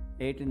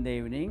 8 in the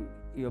evening,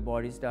 your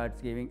body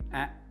starts giving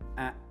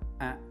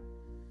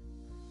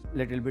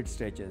little bit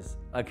stretches.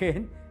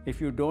 Again, if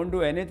you don't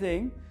do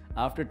anything,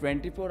 after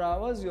 24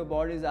 hours, your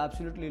body is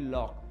absolutely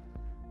locked.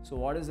 So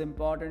what is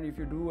important, if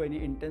you do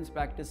any intense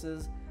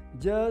practices,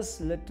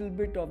 just little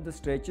bit of the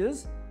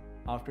stretches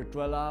after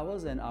 12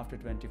 hours and after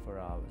 24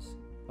 hours.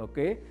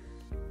 Okay,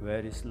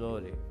 very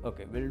slowly.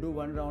 Okay, we'll do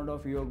one round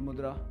of Yoga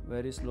Mudra.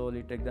 Very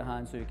slowly, take the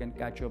hands so you can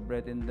catch your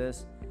breath in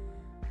this.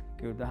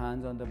 Keep the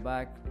hands on the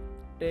back.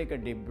 Take a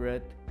deep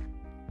breath.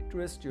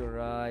 Twist your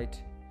right.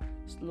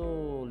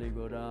 Slowly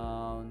go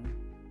down.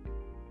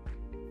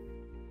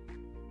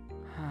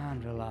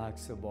 And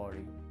relax your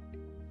body.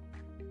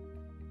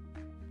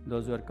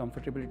 Those who are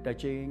comfortably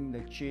touching the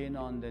chin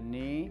on the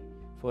knee,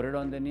 forehead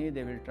on the knee,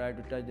 they will try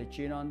to touch the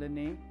chin on the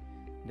knee.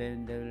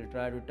 Then they will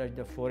try to touch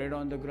the forehead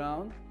on the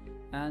ground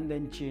and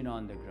then chin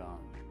on the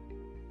ground.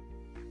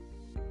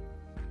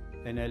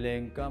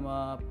 Inhaling, come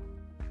up.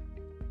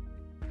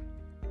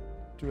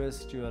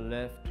 Twist your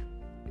left.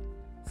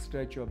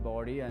 Stretch your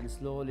body and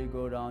slowly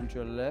go down to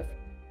your left.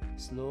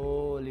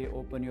 Slowly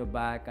open your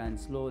back and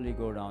slowly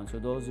go down. So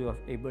those who are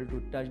able to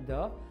touch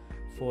the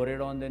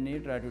forehead on the knee,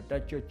 try to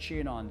touch your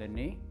chin on the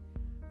knee.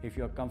 If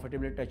you are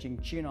comfortably touching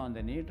chin on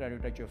the knee, try to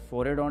touch your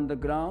forehead on the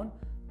ground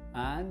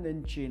and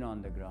then chin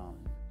on the ground.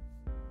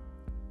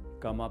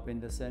 Come up in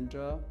the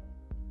center.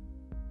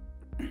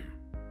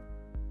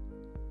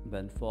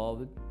 Bend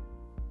forward.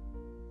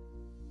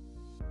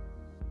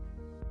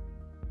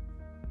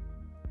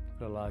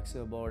 Relax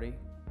your body.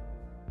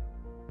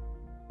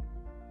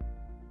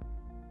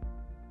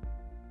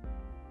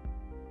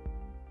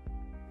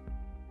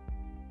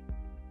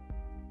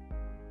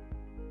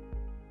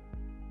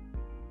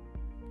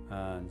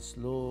 And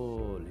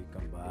slowly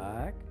come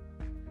back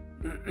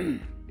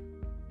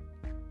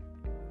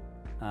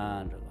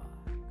and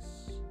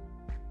relax.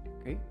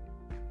 Okay.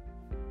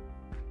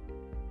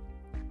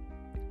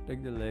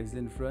 Take the legs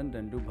in front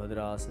and do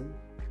Bhadrasana.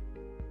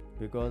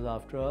 Because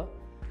after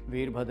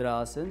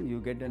Virabhadrasana,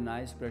 you get a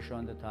nice pressure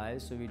on the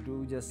thighs. So we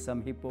do just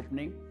some hip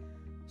opening.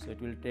 So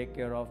it will take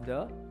care of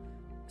the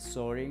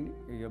soaring.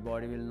 Your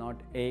body will not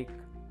ache.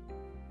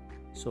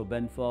 So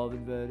bend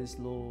forward very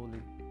slowly.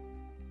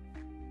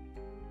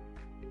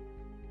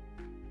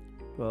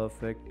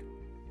 Perfect.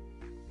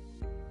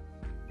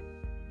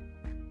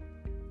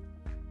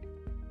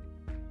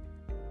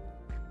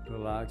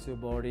 Relax your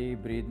body,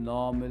 breathe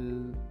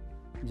normal.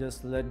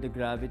 Just let the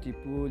gravity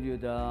pull you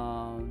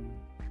down.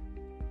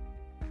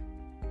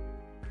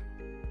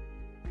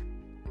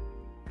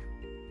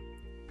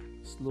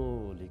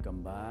 Slowly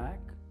come back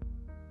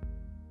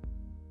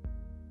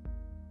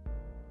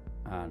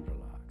and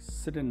relax.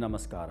 Sit in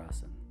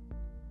Namaskarasana.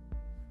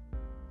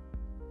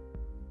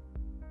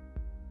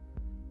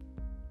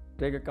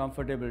 Take a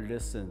comfortable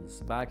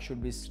distance. Back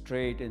should be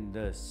straight in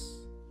this.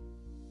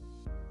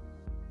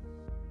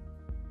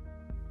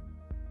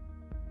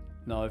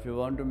 Now if you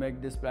want to make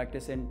this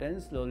practice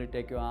intense, slowly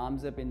take your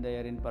arms up in the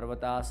air in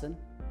Parvatasana.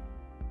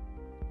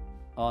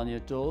 On your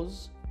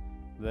toes,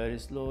 very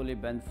slowly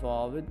bend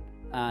forward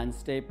and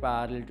stay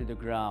parallel to the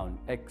ground.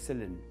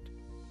 Excellent.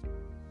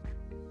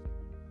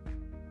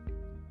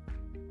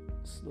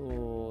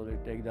 Slowly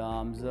take the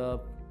arms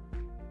up,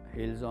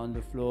 heels on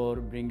the floor,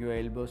 bring your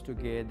elbows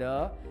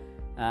together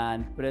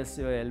and press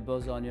your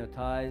elbows on your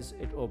thighs.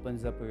 It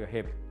opens up your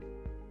hip.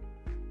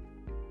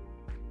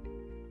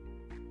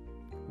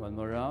 One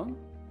more round.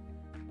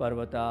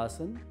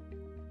 Parvatasana.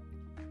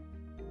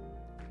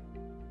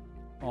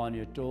 On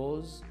your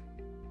toes,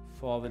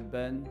 forward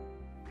bend.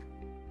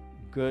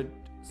 Good.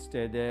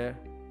 Stay there.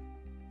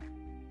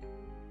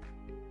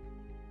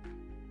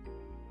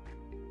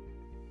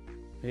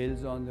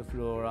 Heels on the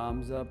floor,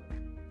 arms up,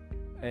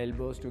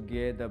 elbows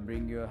together,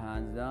 bring your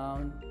hands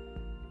down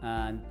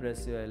and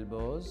press your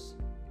elbows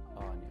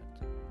on your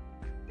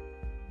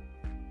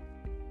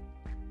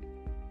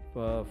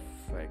toe.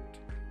 Perfect.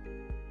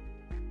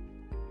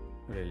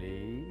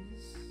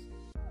 Release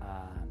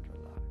and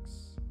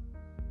relax.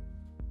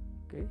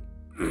 Okay.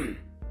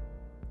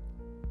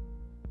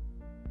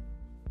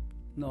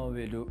 Now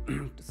we'll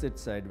do sit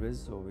sideways,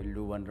 so we'll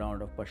do one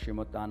round of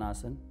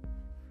Paschimottanasana.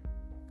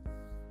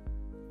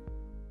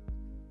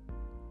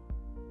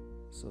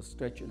 So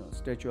stretch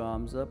your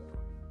arms up,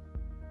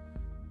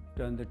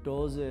 turn the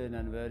toes in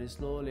and very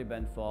slowly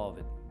bend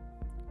forward.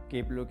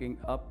 Keep looking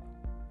up.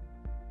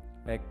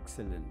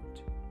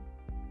 Excellent.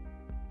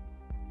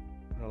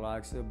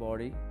 Relax your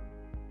body.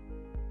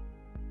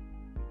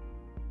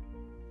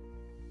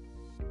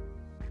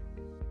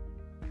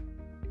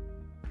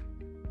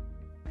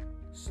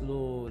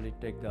 Slowly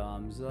take the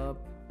arms up.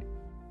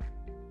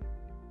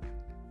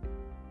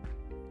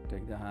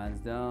 Take the hands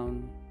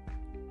down.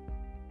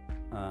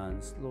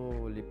 And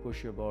slowly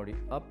push your body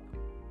up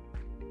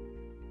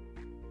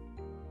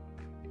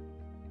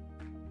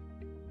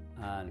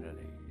and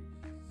release.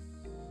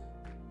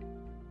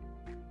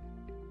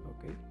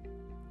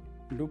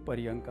 Do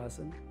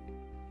Paryankasana.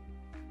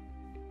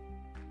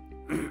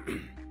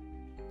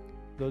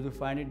 Those who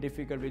find it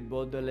difficult with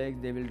both the legs,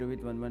 they will do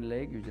with one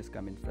leg. You just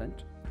come in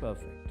front.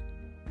 Perfect.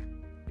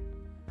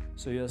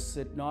 So you're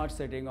not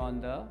sitting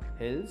on the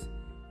heels.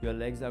 Your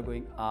legs are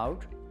going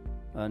out,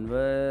 and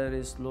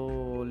very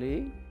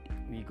slowly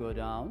we go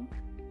down,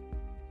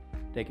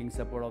 taking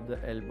support of the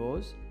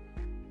elbows,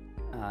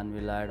 and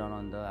we lie down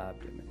on the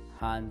abdomen.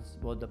 Hands,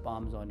 both the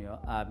palms on your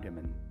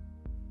abdomen.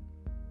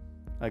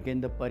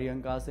 Again, the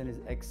Paryankasana is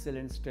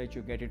excellent stretch.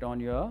 You get it on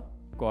your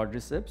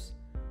quadriceps.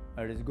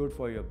 It is good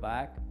for your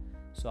back.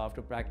 So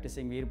after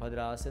practicing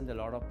Virabhadrasana, a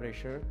lot of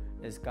pressure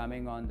is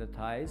coming on the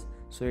thighs.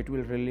 So it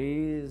will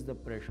release the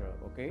pressure,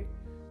 okay?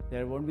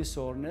 There won't be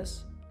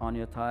soreness on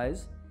your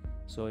thighs.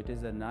 So it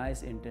is a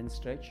nice intense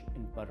stretch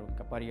in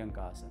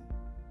Paryankasana.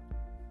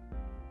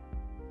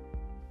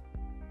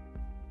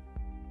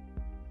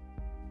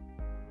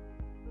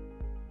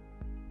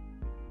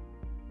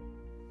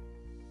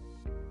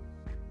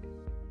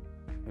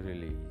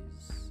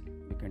 Release.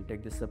 You can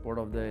take the support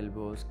of the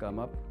elbows, come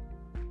up.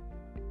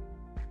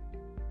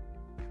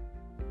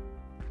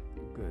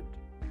 Good.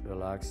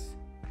 Relax.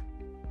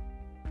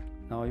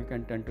 Now you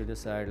can turn to the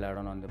side, lie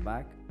down on the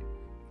back.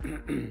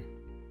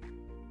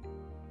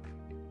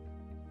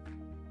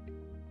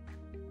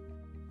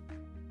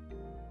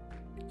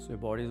 So your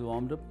body is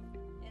warmed up.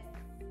 Yes.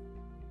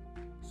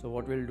 So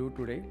what we'll do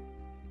today?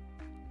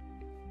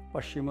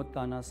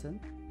 Paschimottanasana,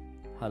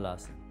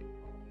 Halasana.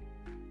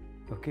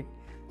 Okay.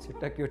 So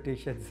tuck your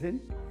t-shirts in.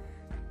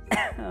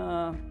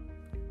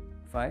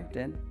 5,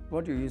 10.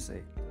 What do you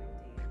say?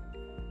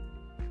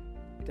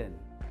 10.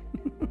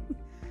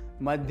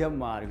 Madhyam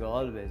Marga,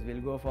 always.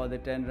 We'll go for the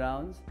 10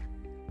 rounds.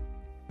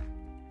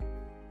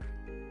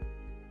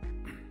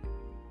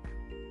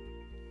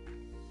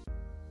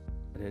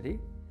 Ready?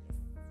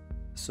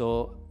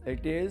 So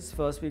it is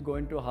first we go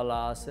into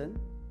Halasana,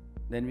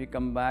 then we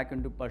come back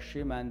into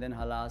Paschim, and then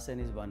Halasana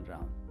is one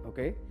round.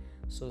 Okay?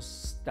 So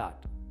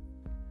start.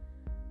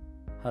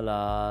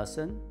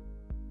 Halasana.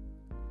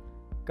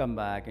 Come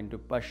back into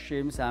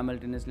Paschim.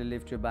 Simultaneously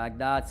lift your back.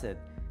 That's it.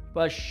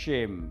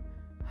 Paschim.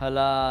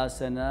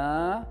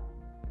 Halasana.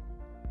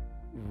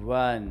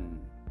 1.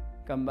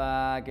 Come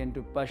back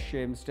into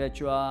Paschim. Stretch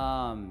your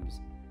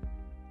arms.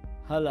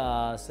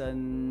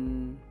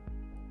 Halasana.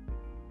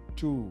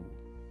 2.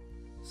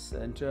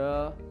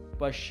 Center.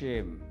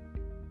 Paschim.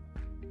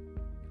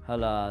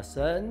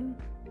 Halasana.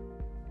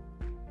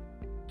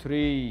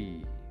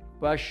 3.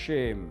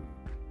 Paschim.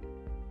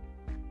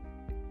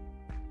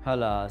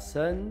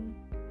 Halasana.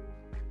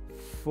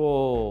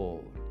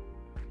 4.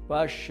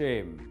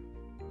 Paschim.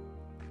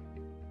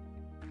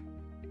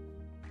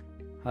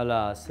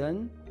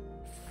 Halasana.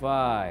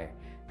 5.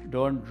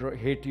 Don't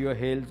hit your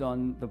heels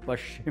on the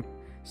Paschim.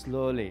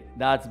 Slowly.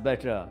 That's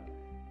better.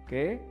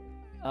 Okay.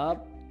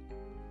 Up.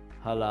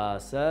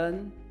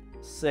 Halasana.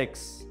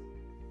 6.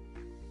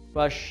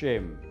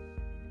 Paschim.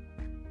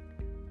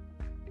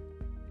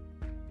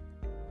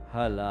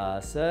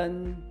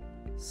 Halasana.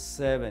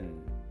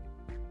 7.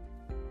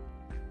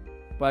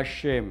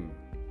 Paschim.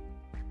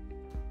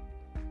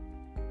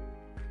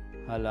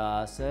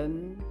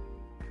 Halasana.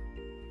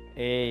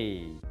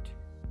 8.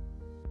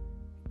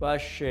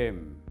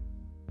 Paschim.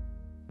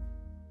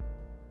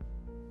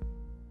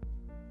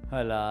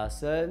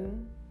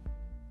 Halasana.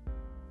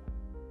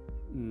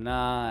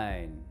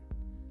 9.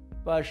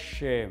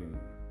 Paschim.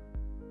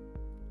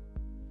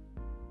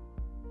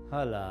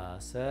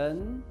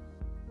 Halasana.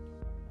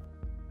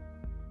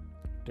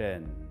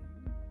 10.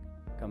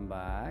 Come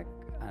back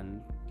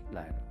and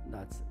lie down.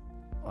 That's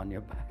on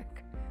your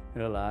back.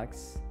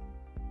 Relax.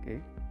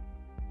 Okay.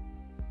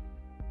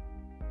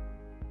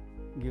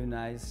 Give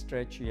nice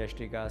stretch,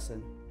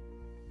 Yashtikasana.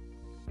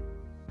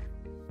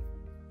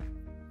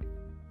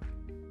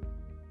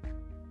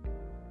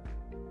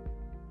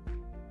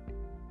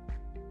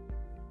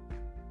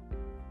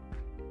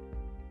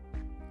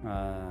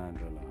 And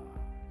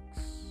relax.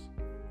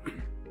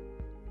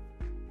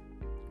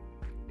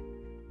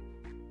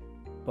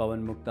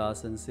 Pavan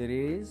Muktasana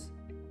series.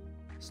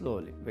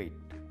 Slowly. Wait.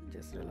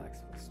 Just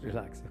relax first.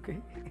 Relax, okay?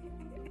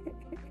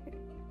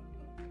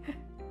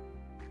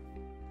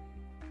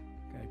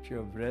 Catch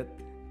your breath.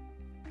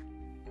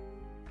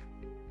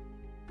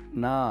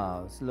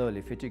 Now,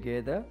 slowly feet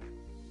together.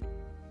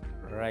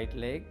 Right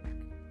leg.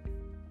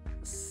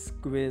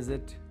 Squeeze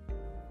it.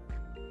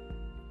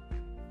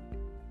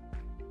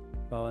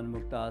 Pavan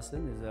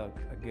Muktasana is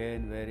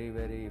again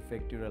very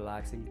effective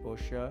relaxing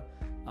posture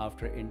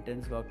after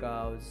intense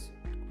workouts.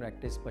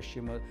 Practice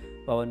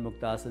Pavan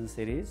Muktasana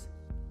series.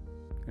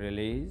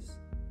 Release.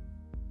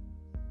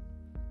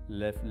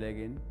 Left leg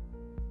in.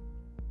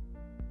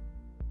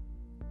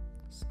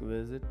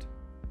 Squeeze it.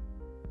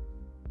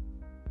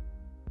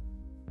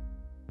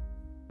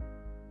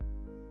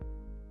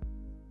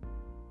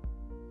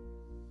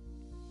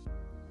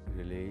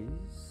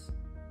 Release.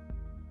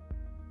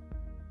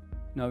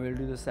 Now we'll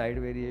do the side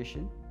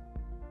variation.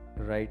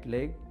 Right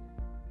leg,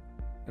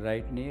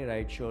 right knee,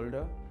 right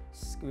shoulder.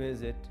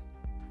 Squeeze it.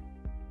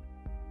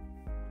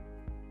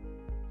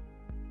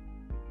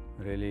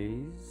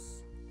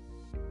 Release.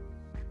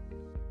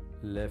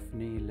 Left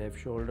knee, left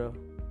shoulder.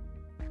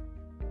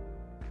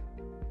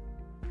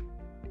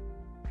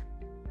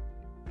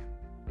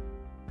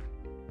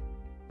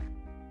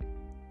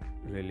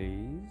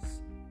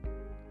 Release.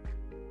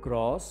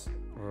 Cross,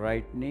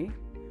 right knee,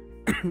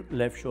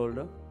 left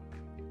shoulder.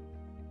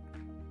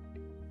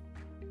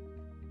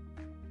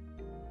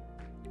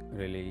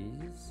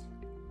 Release.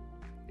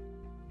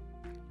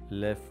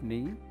 Left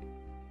knee,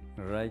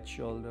 right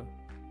shoulder.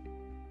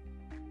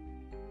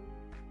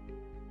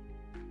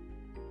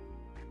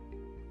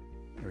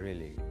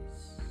 Release.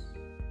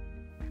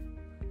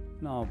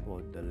 Now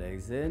both the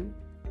legs in.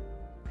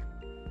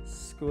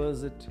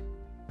 Squeeze it.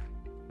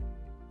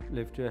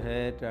 Lift your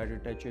head, try to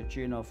touch your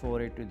chin or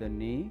forehead to the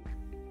knee.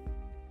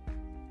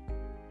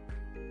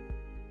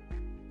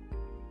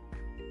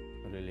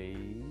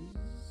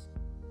 Release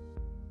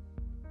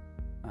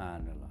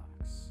and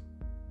relax.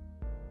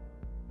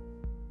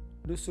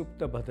 Do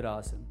Supta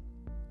Bhadrasana.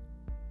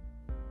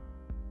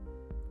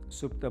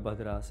 Supta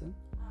Bhadrasana.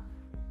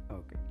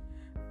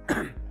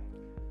 Okay.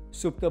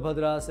 Supta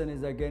Bhadrasana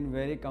is again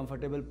very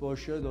comfortable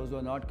posture. Those who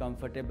are not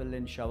comfortable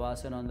in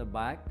Shavasana on the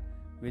back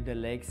with the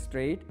legs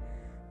straight.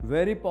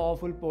 Very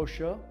powerful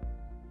posture.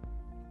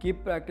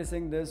 Keep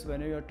practicing this.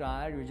 Whenever you're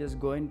tired, you just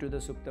go into the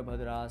Supta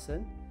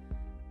Bhadrasana.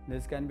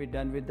 This can be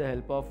done with the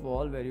help of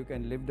wall, where you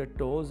can lift the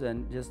toes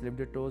and just lift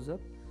the toes up.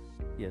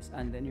 Yes,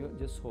 and then you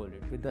just hold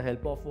it. With the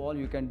help of wall,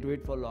 you can do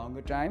it for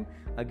longer time.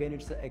 Again,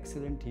 it's an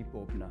excellent hip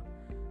opener.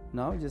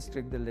 Now just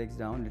take the legs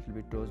down, little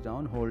bit toes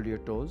down, hold your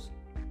toes.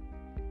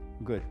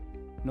 Good.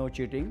 No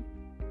cheating.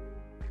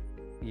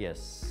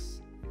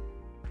 Yes.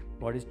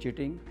 What is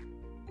cheating?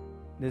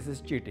 This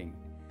is cheating.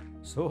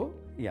 So,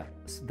 yeah,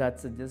 so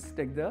that's it. Just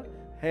take the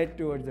head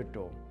towards the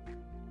toe.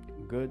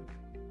 Good.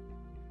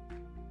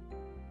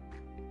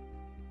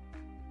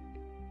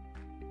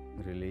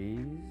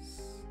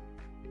 Release.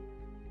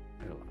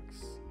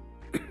 Relax.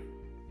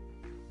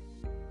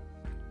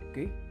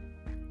 Okay.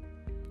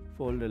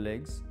 Fold the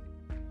legs.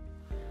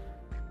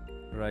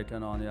 Right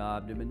hand on your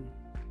abdomen.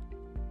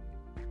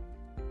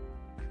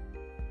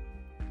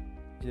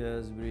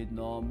 Just breathe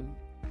normal.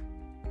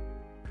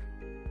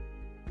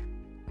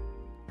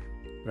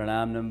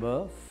 Pranayam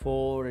number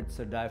 4, it's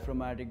a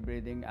diaphragmatic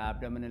breathing,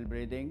 abdominal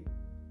breathing.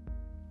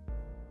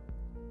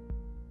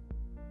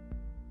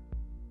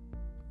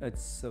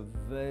 It's a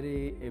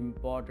very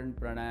important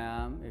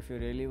pranayam. If you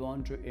really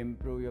want to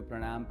improve your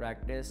pranayam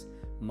practice,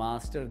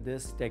 master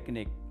this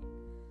technique.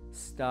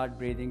 Start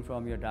breathing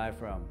from your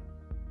diaphragm.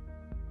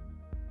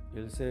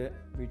 You'll say,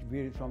 we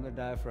breathe from the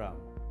diaphragm,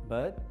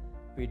 but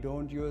we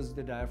don't use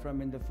the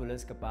diaphragm in the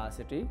fullest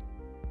capacity.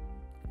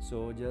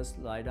 So just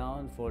lie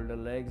down, fold the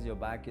legs, your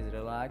back is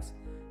relaxed,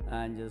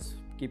 and just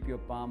keep your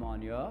palm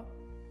on your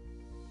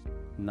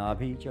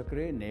Nabhi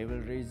chakra, navel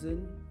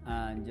region,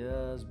 and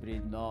just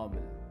breathe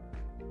normal.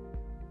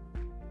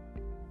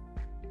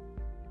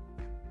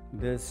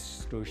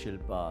 This too shall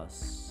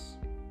pass.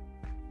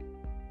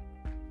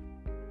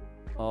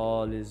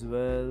 All is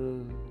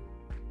well.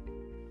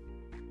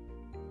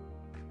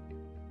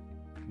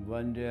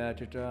 One day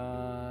at a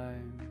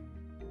time.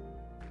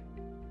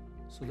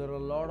 So there are a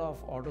lot of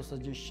auto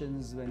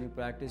suggestions when you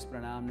practice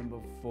pranayam number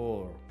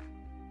 4.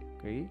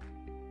 Okay.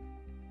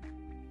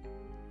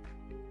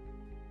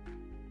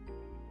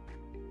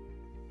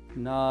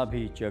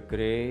 Nabhi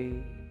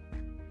chakre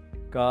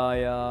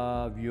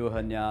kaya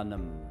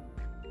vyuhanyanam.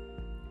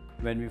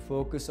 When we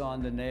focus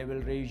on the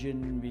navel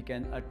region, we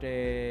can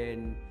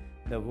attain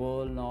the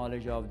whole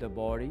knowledge of the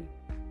body.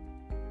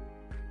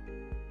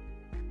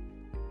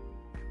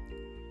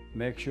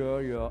 Make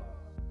sure your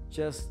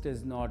chest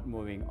is not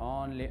moving,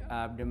 only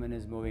abdomen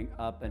is moving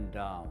up and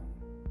down.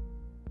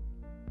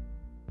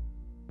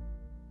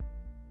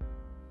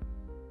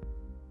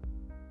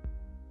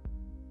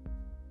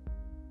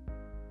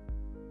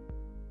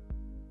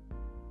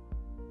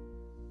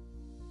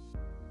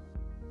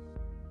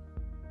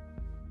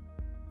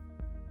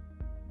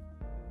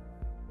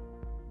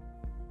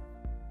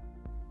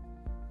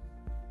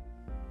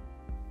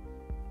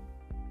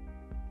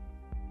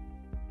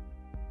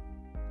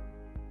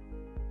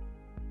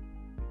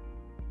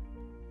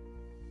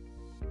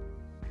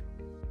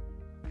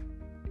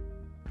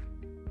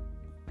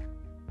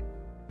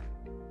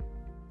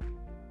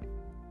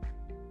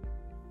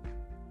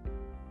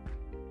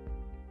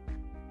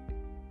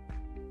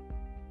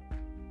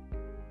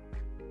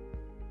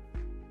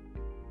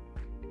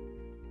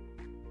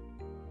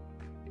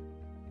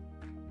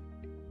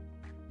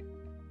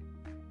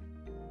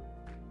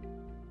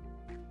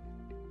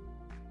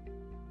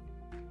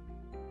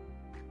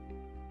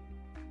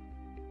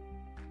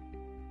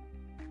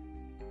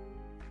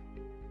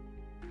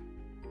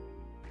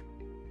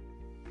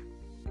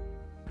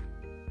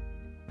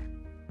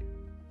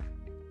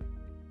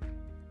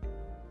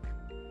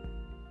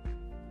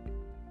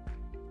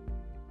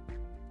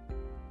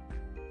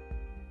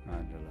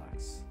 And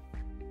relax.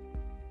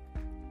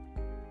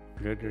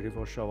 Get ready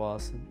for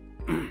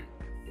Shavasana.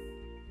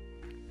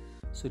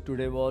 So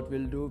today what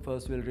we'll do,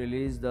 first we'll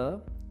release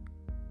the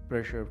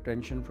pressure,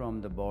 tension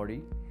from the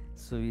body.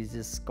 So we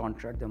just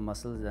contract the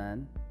muscles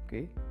and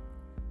okay,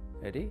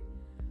 ready?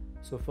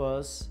 So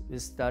first we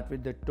start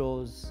with the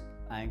toes,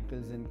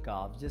 ankles and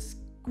calves. Just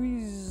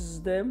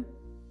squeeze them,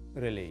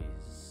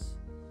 release.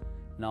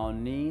 Now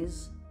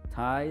knees,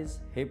 thighs,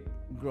 hip,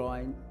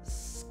 groin,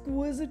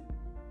 squeeze it,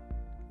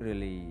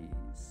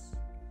 release.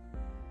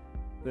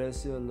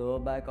 Press your lower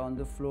back on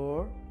the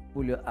floor,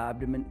 pull your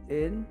abdomen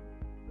in,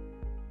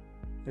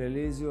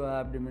 release your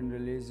abdomen,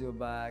 release your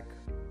back,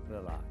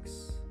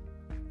 relax.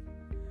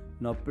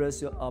 Now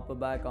press your upper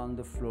back on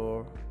the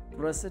floor,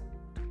 press it,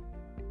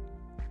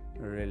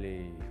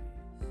 release.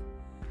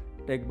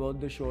 Take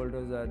both the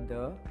shoulders at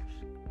the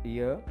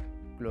ear,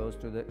 close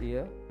to the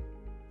ear,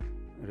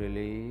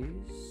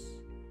 release.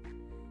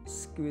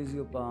 Squeeze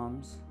your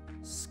palms,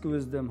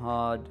 squeeze them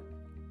hard.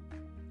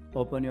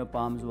 Open your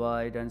palms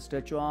wide and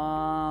stretch your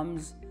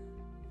arms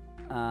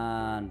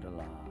and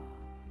relax.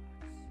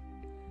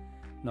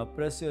 Now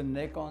press your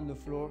neck on the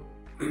floor,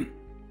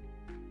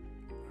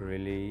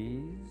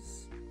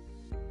 release.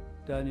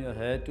 Turn your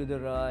head to the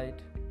right,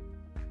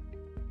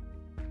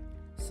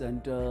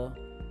 center,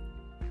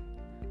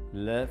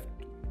 left,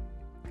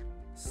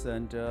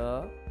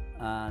 center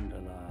and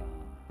relax.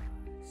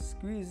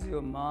 Squeeze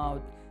your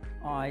mouth,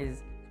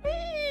 eyes,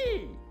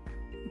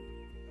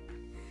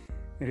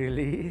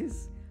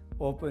 release.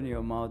 Open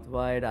your mouth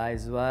wide,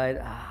 eyes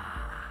wide,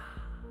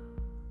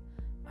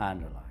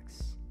 and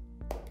relax.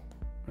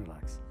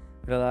 Relax,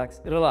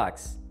 relax,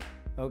 relax.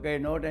 Okay,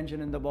 no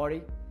tension in the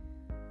body.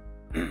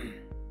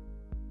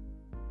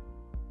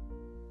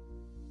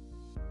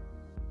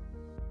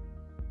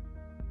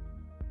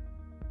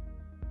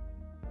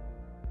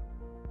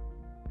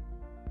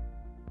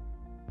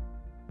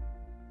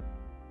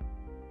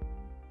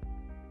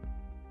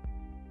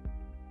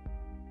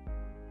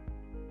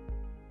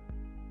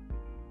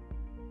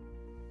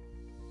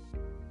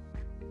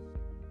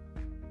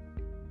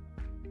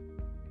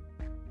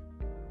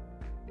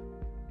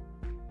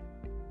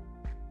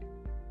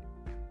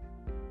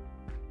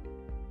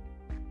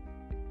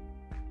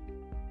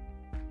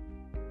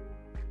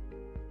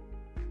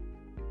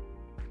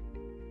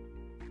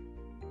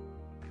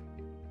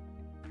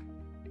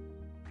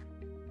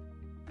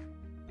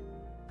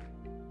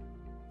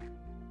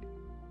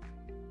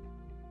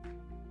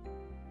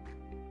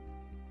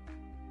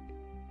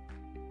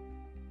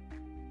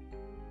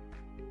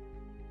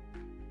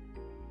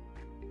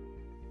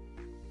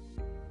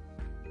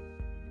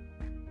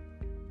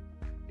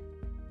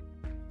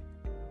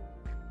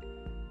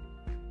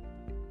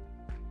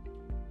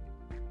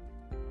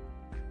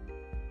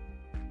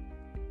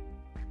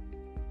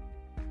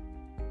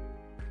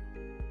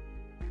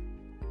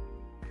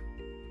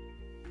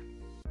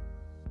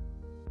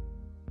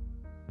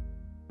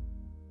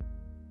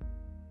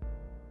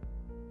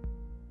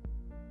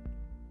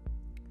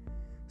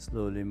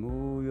 Slowly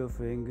move your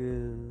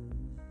fingers,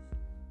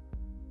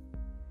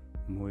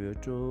 move your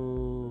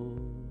toes.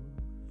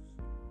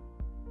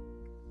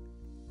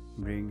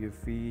 Bring your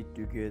feet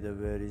together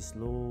very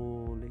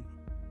slowly.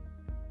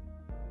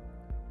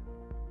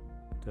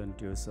 Turn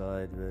to your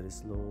side very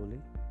slowly.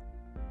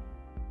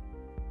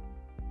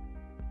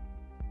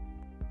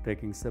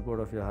 Taking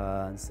support of your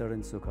hands, sit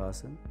in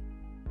Sukhasana.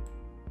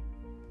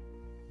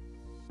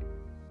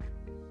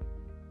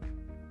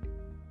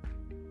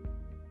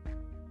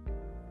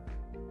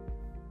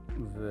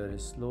 Very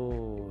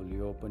slowly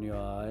open your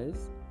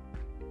eyes.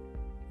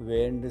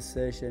 We end this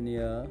session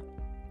here.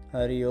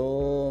 Hari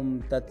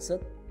Om Tat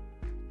Sat.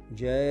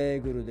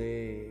 Jai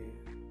Gurudev.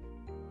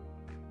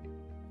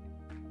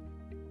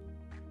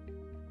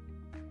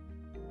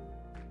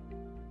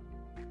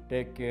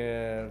 Take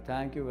care.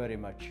 Thank you very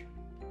much.